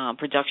big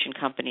production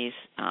companies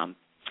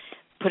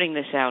putting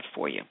this out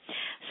for you.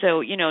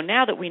 So,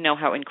 now that we know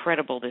how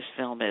incredible this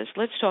film is,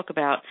 let's talk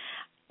about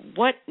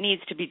what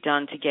needs to be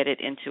done to get it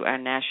into our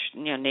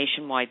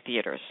nationwide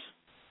theaters.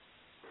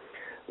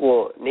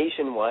 Well,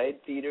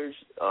 nationwide theaters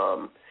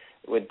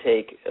would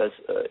take us,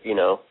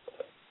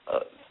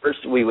 first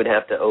we would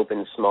have to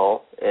open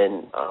small,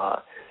 and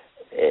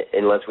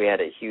unless we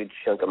had a huge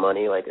chunk of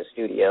money like a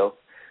studio,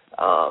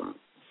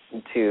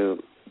 to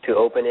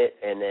open it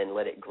and then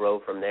let it grow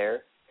from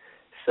there.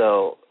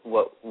 So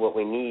what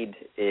we need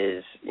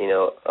is,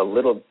 a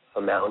little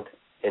amount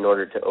in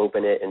order to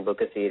open it and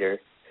book a theater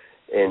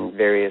in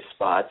various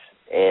spots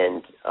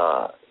and,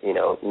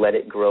 let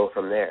it grow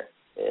from there.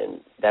 And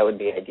that would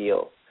be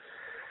ideal.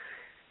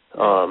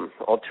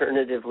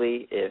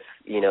 Alternatively, if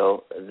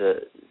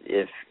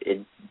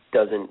it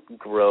doesn't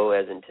grow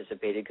as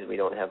anticipated because we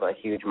don't have a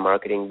huge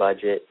marketing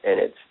budget and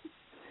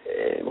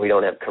we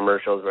don't have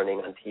commercials running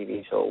on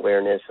TV, so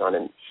awareness on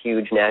a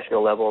huge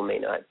national level may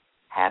not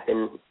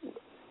happen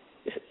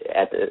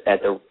at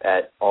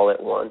all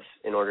at once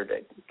in order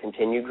to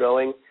continue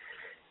growing.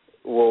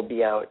 We'll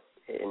be out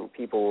and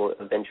people will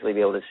eventually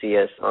be able to see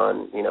us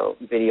on,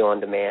 video on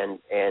demand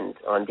and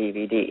on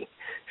DVD.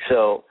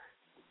 So,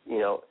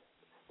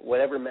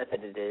 whatever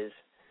method it is,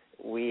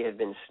 we have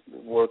been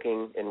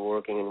working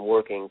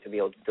to be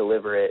able to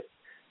deliver it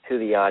to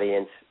the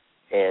audience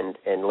and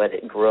let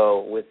it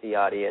grow with the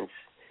audience.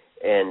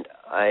 And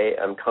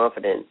I'm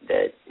confident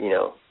that,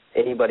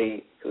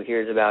 anybody who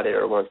hears about it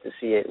or wants to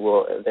see it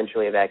will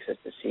eventually have access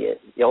to see it.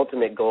 The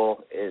ultimate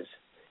goal is,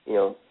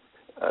 a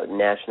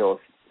national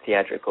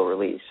theatrical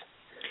release.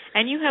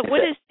 And you have,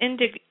 what is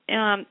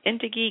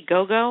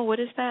Indiegogo? What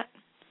is that?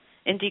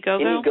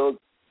 Indiegogo?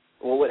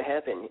 Well, what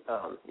happened,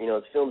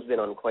 the film's been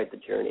on quite the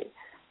journey.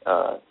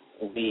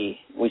 We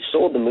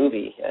sold the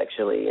movie,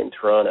 actually, in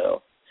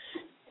Toronto,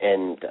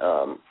 and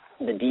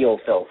the deal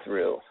fell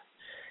through.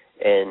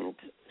 And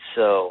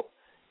so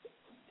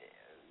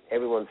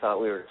everyone thought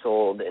we were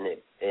sold, and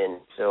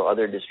so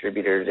other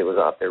distributors, it was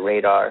off their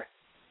radar.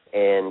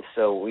 And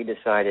so we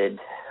decided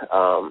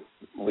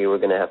we were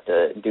going to have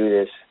to do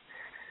this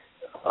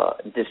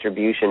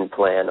distribution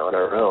plan on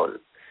our own.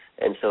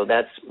 And so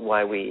that's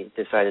why we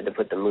decided to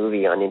put the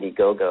movie on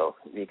Indiegogo,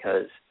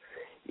 because,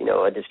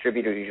 a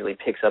distributor usually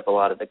picks up a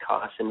lot of the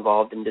costs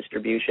involved in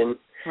distribution.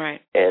 Right.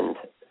 And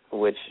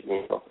which,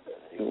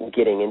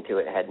 getting into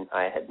it,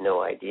 I had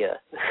no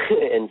idea.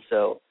 And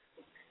so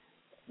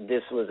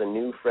this was a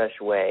new, fresh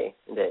way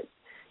that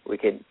we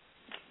could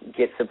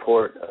get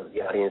support of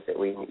the audience that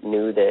we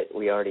knew that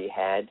we already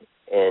had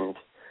and,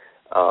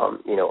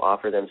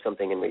 offer them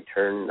something in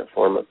return in the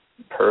form of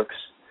perks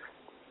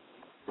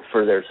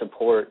for their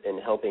support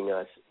and helping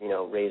us,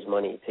 raise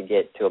money to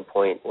get to a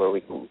point where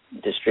we can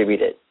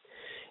distribute it.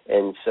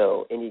 And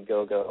so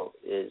Indiegogo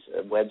is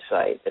a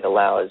website that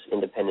allows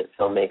independent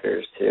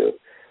filmmakers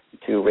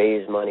to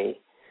raise money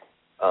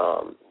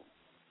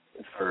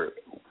for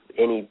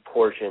any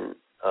portion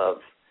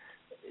of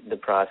the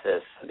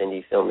process of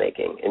indie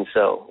filmmaking. And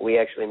so we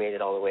actually made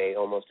it all the way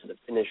almost to the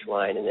finish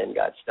line and then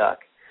got stuck.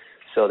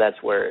 So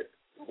that's where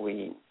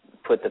we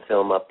put the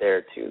film up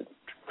there to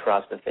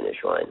cross the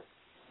finish line.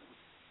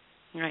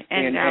 Right.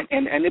 And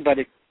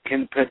anybody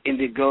can put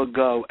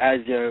Indiegogo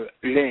as their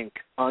link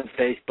on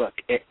Facebook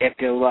if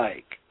they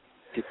like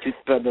to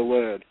spread the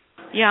word.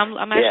 Yeah,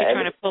 I'm actually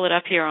trying to pull it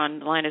up here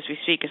online as we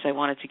speak because I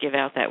wanted to give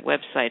out that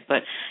website.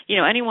 But,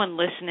 anyone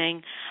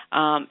listening,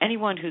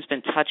 anyone who's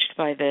been touched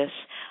by this,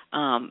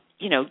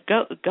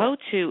 go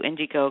to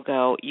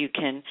Indiegogo. You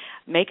can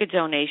make a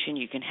donation.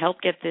 You can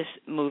help get this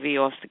movie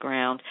off the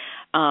ground.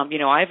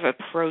 I've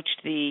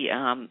approached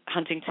the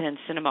Huntington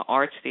Cinema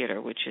Arts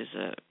Theater, which is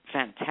a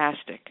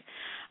fantastic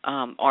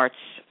arts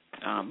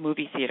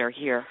movie theater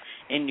here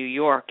in New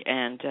York,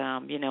 and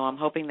I'm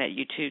hoping that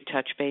you two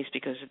touch base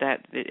because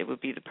it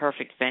would be the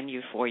perfect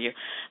venue for you.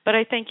 But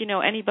I think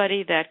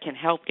anybody that can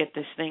help get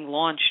this thing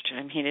launched,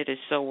 it is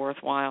so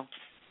worthwhile.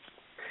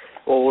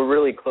 Well, we're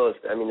really close.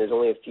 There's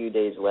only a few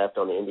days left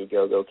on the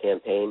Indiegogo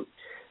campaign.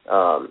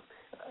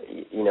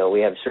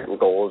 We have certain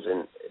goals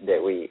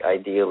that we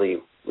ideally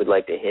would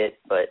like to hit,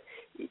 but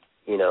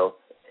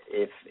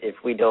if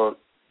we don't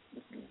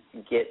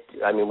get,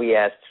 we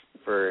asked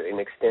for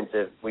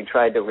we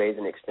tried to raise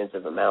an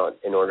extensive amount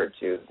in order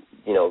to,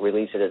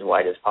 release it as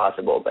wide as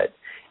possible, but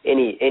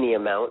any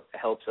amount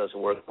helps us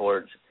work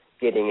towards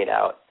getting it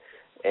out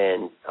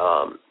and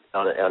on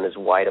as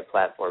wide a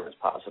platform as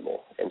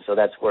possible. And so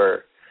that's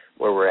where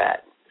we're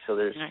at. So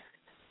there's,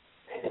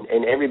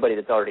 and everybody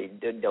that's already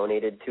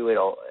donated to it,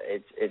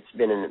 it's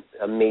been an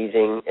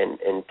amazing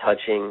and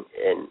touching,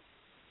 and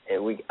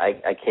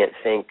I can't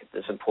thank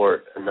the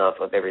support enough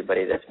of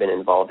everybody that's been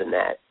involved in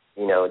that,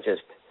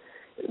 just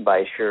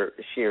by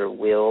sheer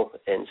will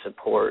and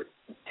support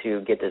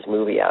to get this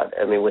movie out.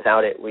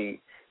 Without it, we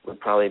would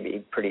probably be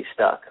pretty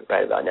stuck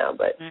right about now,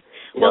 but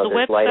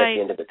there's light at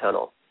the end of the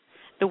tunnel.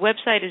 The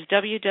website is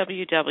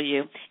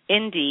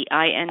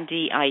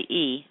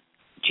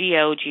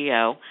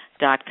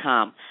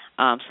www.indiegogo.com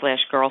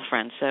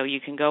 /girlfriend. So you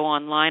can go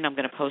online. I'm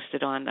going to post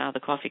it on the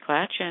Coffee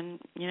Clatch, and,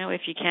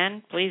 if you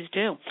can, please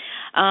do.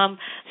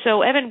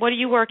 So, Evan, what are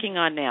you working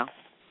on now?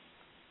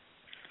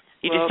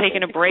 You just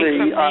taking a break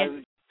from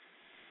the...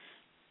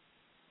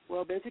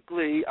 Well,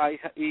 basically, I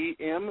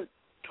am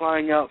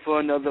trying out for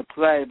another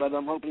play, but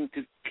I'm hoping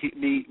to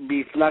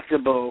be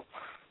flexible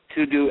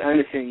to do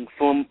anything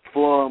for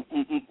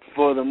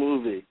the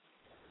movie.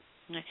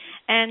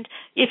 And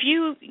if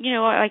you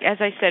like, as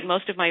I said,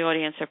 most of my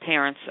audience are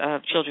parents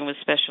of children with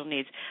special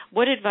needs.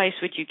 What advice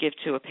would you give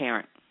to a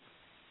parent?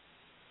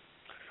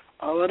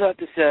 I would have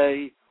to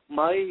say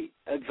my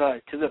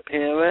advice to the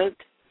parent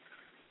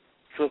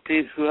for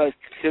people who have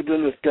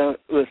children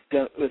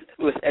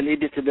with any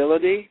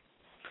disability,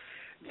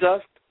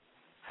 just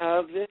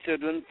have their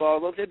children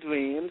follow their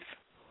dreams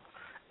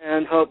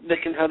and hope they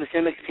can have the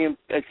same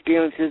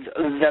experiences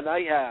that I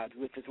had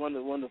with this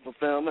wonderful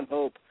film, and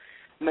hope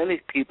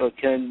many people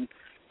can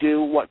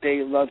do what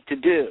they love to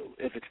do,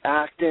 if it's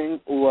acting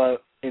or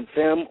in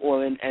film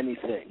or in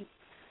anything.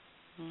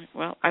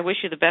 Well, I wish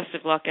you the best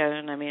of luck,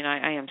 Evan. I mean,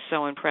 I am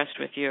so impressed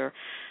with your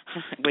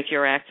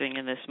acting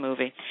in this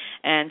movie.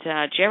 And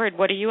Jerad,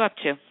 what are you up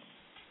to?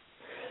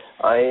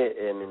 I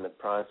am in the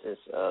process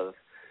of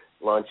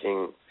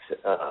launching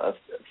a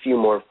few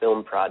more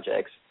film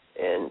projects,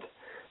 and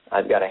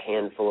I've got a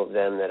handful of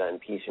them that I'm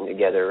piecing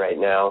together right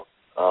now.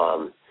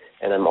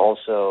 And I'm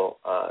also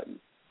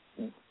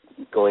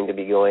going to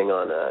be going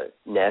on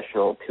a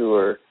national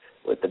tour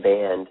with the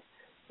band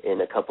in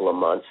a couple of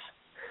months.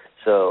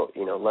 So,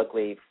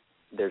 luckily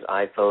there's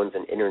iPhones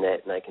and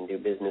internet, and I can do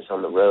business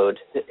on the road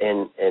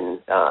and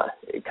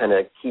kind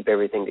of keep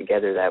everything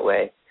together that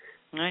way.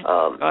 Right.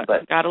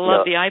 But gotta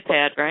love the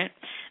iPad, right?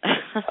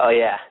 Oh,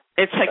 yeah.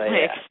 It's like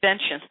my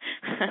extension.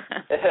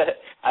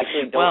 I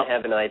actually don't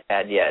have an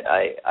iPad yet.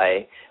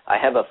 I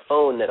have a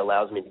phone that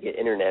allows me to get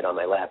internet on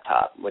my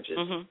laptop, which is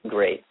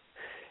great.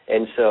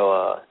 And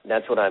so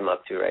that's what I'm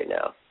up to right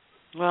now.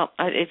 Well,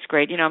 it's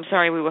great. I'm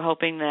sorry, we were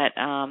hoping that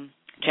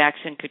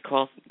Jackson could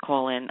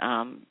call in.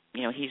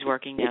 He's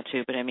working now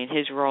too, but I mean,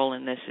 his role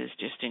in this is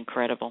just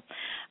incredible.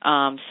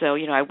 So,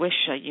 I wish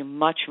you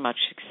much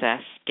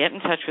success. Get in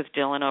touch with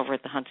Dylan over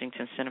at the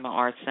Huntington Cinema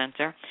Arts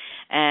Center.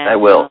 And, I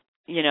will.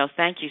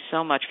 Thank you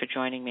so much for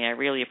joining me. I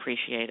really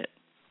appreciate it.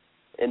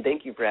 And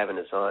thank you for having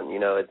us on.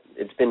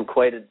 It's been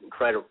quite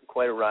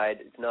a ride.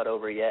 It's not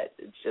over yet.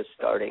 It's just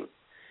starting.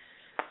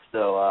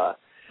 So.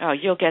 Oh,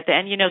 you'll get that.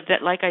 And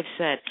that, like I've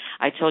said,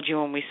 I told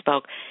you when we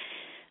spoke,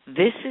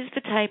 this is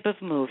the type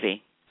of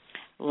movie,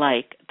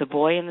 like The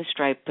Boy in the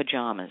Striped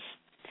Pajamas.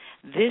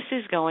 This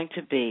is going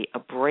to be a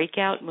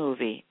breakout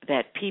movie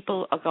that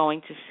people are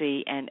going to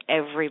see and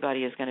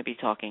everybody is going to be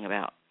talking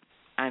about.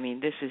 I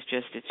mean, it's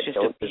just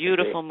a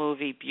beautiful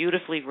movie,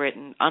 beautifully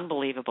written,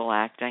 unbelievable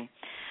acting.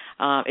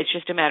 It's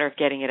just a matter of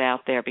getting it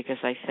out there, because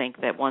I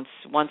think that once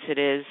it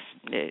is,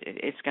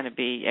 it's going to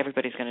be,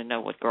 everybody's going to know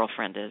what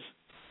Girlfriend is.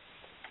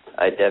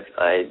 I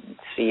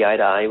see eye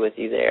to eye with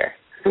you there.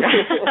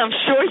 I'm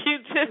sure you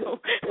do.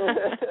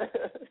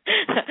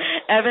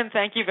 Evan,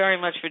 thank you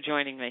very much for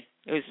joining me.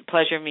 It was a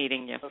pleasure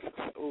meeting you.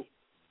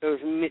 It was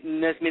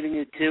nice meeting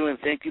you too, and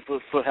thank you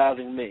for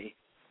having me.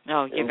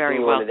 Oh, you're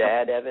very welcome. You wanted to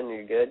add, Evan?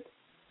 You're good?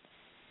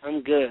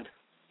 I'm good.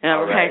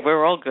 All right,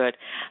 we're all good.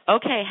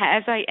 Okay,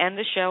 as I end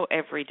the show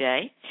every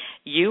day,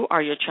 you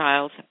are your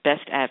child's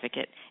best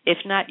advocate. If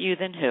not you,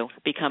 then who?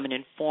 Become an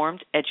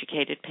informed,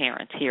 educated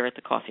parent here at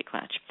the Coffee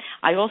Klatch.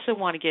 I also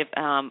want to give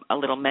a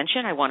little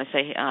mention. I want to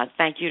say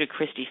thank you to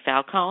Christy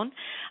Falcone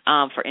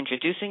for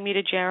introducing me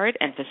to Jerad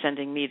and for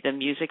sending me the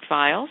music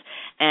files.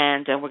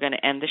 And we're going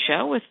to end the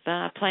show with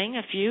playing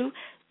a few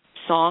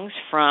songs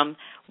from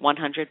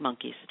 100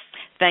 Monkeys.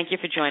 Thank you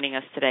for joining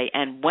us today.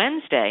 And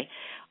Wednesday,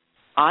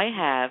 I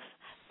have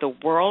the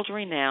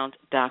world-renowned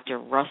Dr.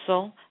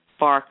 Russell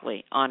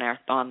Barkley on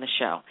the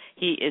show.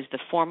 He is the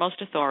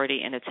foremost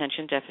authority in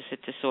attention deficit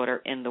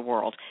disorder in the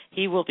world.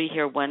 He will be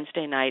here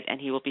Wednesday night, and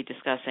he will be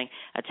discussing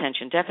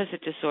attention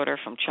deficit disorder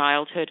from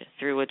childhood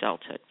through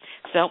adulthood.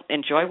 So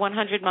enjoy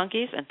 100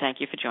 Monkeys, and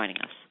thank you for joining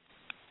us.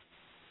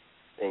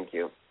 Thank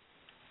you.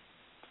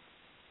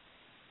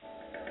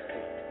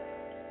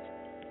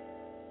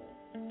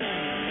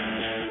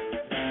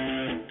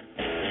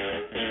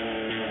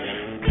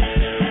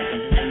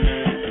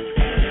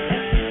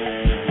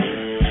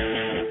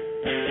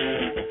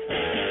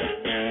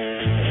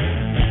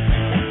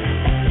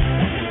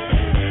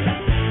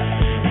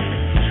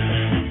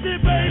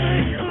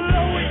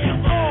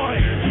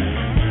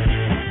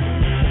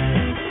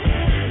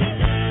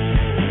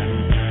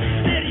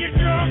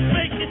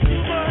 Making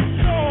too much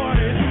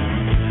noise.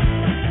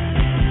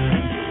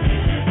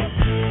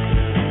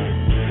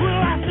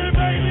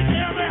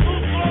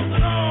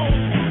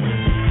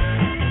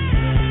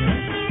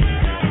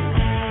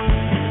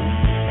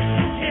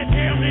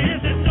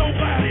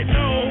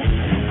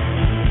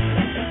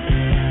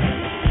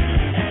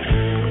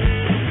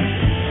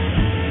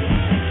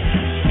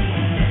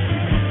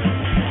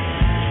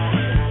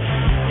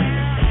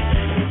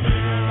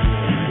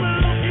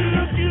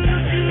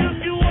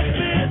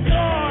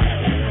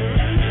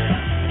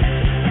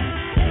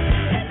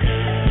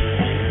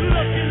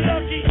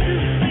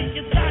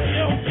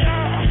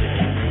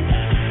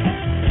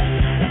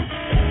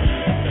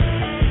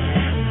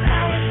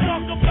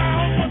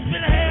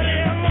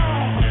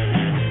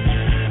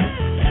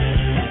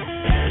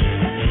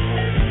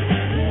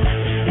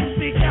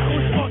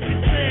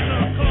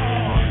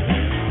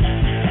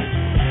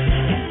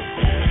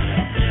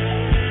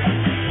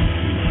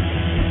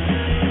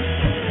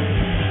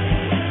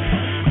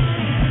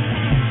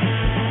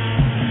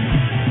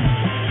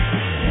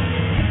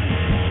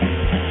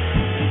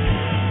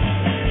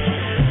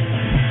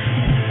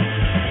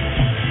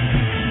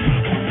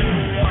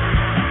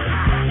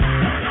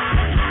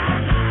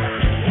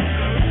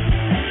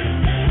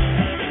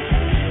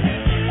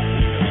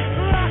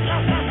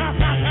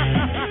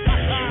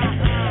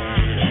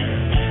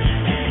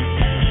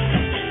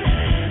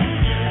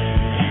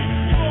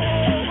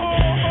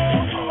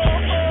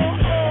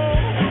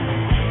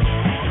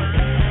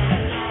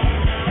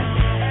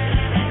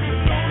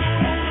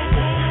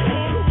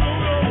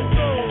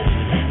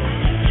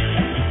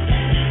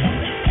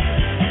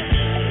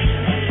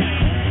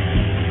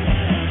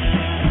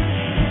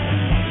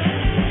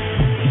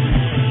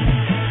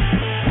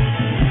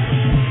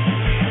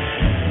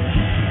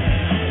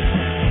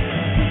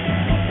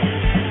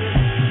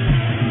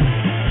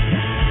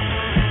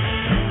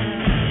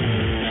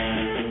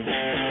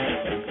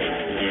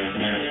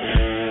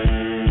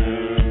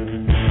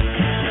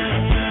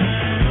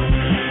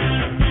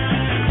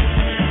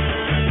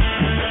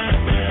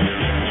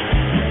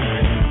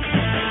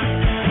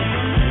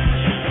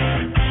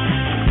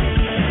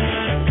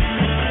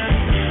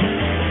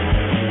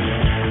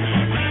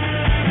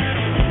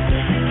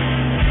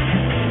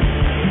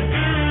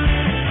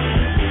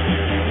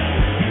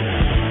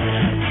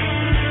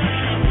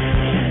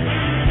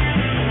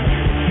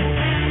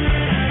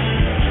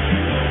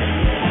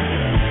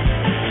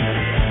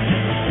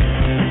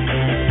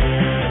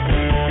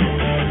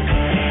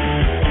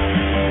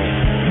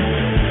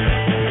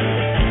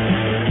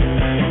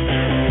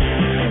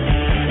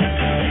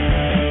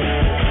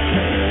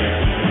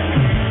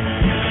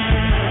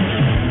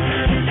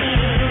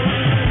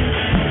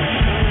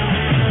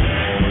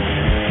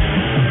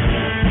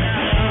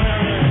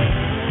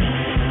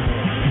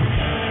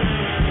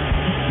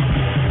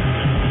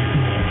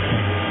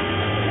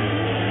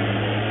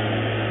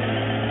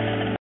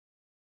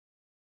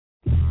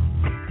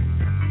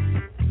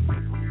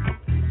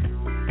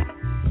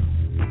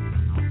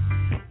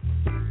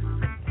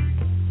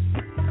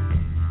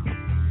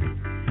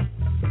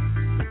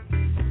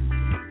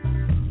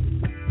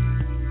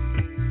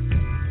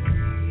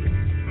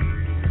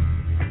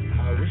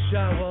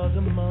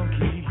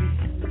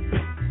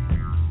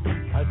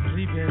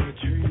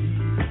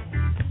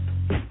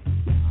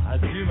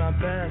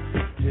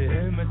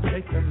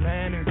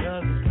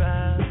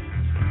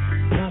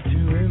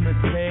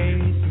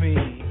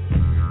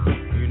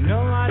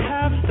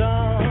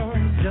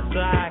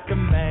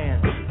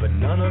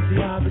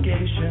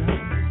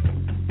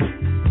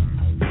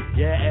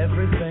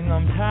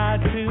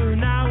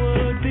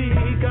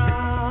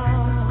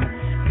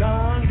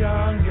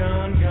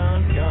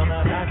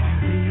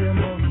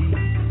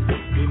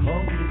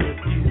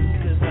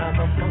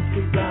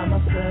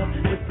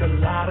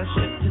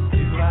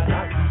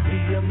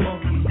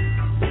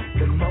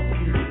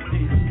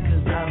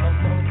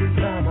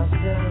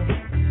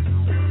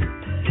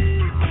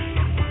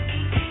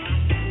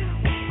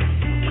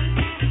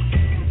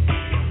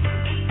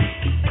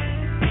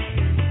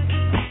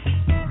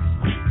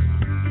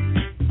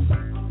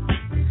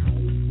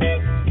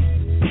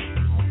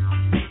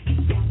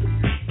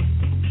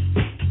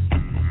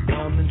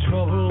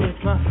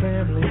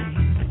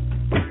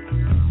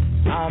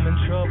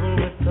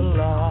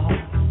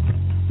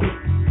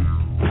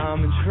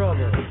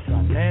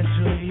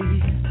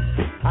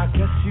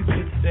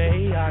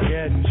 I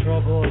get in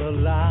trouble a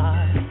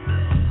lot.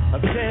 I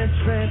dance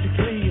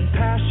frantically in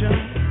passion.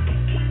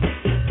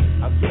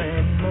 I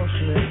blame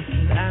emotionless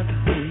and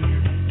apathy.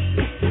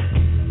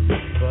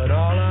 But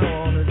all I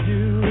wanna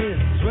do is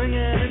swing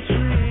at a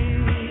tree,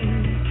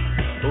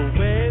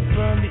 away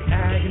from the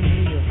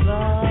agony of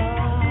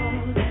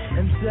love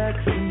and sex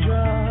and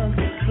drugs.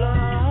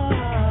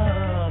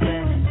 Love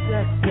and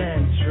sex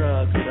and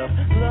drugs.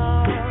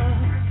 Love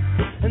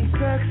and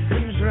sex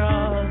and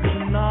drugs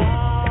and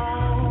all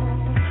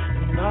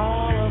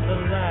of the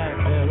lack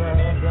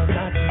thereof. I'd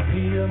like to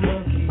be a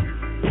monkey,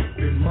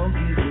 be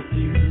monkeys with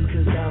you,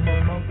 'cause I'm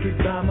a monkey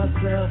by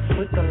myself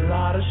with a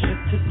lot of shit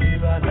to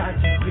do. I'd like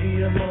to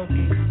be a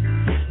monkey,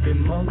 be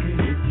monkeys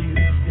with you,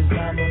 'cause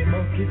I'm a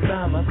monkey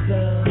by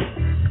myself.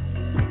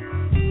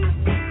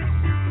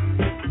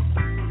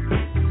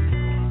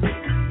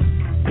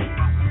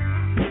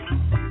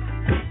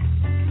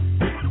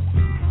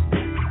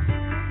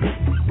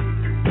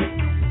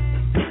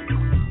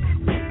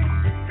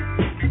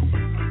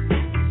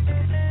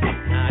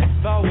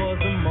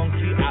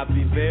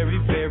 Very,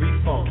 very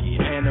funky.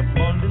 An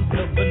abundance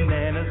of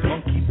bananas,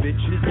 monkey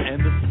bitches,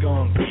 and the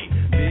skunky.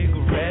 Big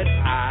red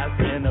eyes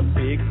and a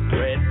big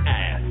red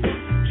ass.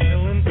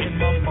 Chilling in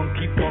my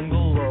monkey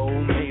bungalow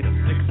made of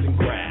sticks and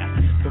grass.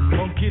 The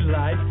monkey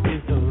life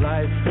is the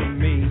life for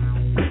me.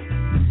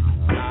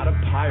 Not a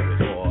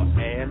pirate or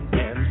an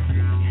MC.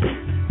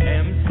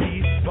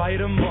 MC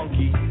Spider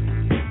Monkey,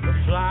 the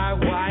fly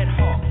white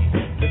honky,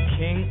 the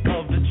king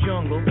of the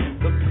jungle,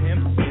 the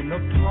pimp in the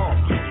palm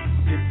tree.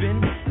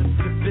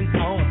 Dipping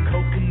on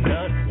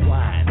coconut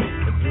wine,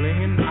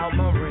 blinging out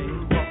my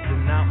rings,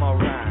 busting out my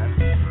rhymes,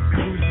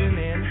 cruising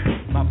in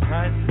my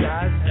pint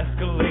size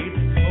Escalade,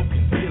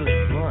 smoking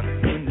Billy blunt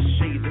in the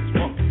shade. This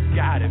monkey's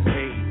got it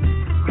paid.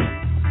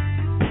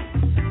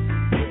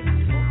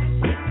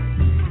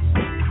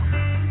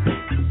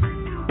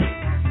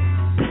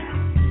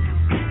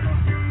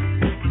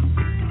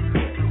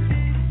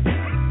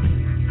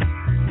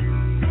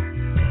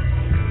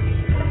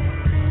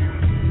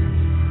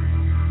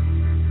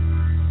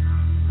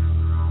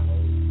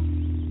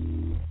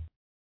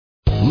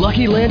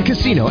 Lucky Land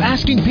Casino,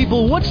 asking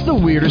people, what's the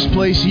weirdest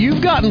place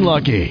you've gotten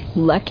lucky?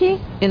 Lucky?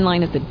 In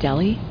line at the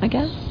deli, I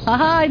guess?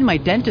 Aha, in my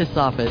dentist's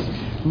office.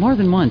 More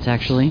than once,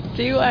 actually.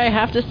 Do I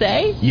have to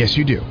say? Yes,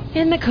 you do.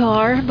 In the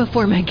car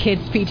before my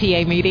kids'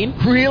 PTA meeting.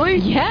 Really?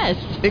 Yes.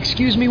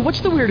 Excuse me, what's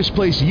the weirdest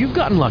place you've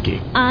gotten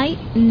lucky? I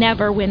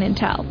never win and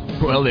tell.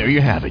 Well, there you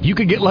have it. You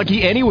can get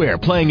lucky anywhere,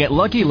 playing at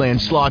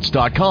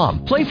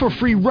LuckyLandSlots.com. Play for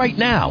free right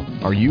now.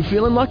 Are you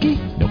feeling lucky?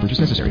 No purchase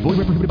necessary. Void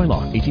where prohibited by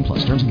law.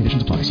 18+. Terms and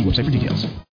conditions apply. See website for details.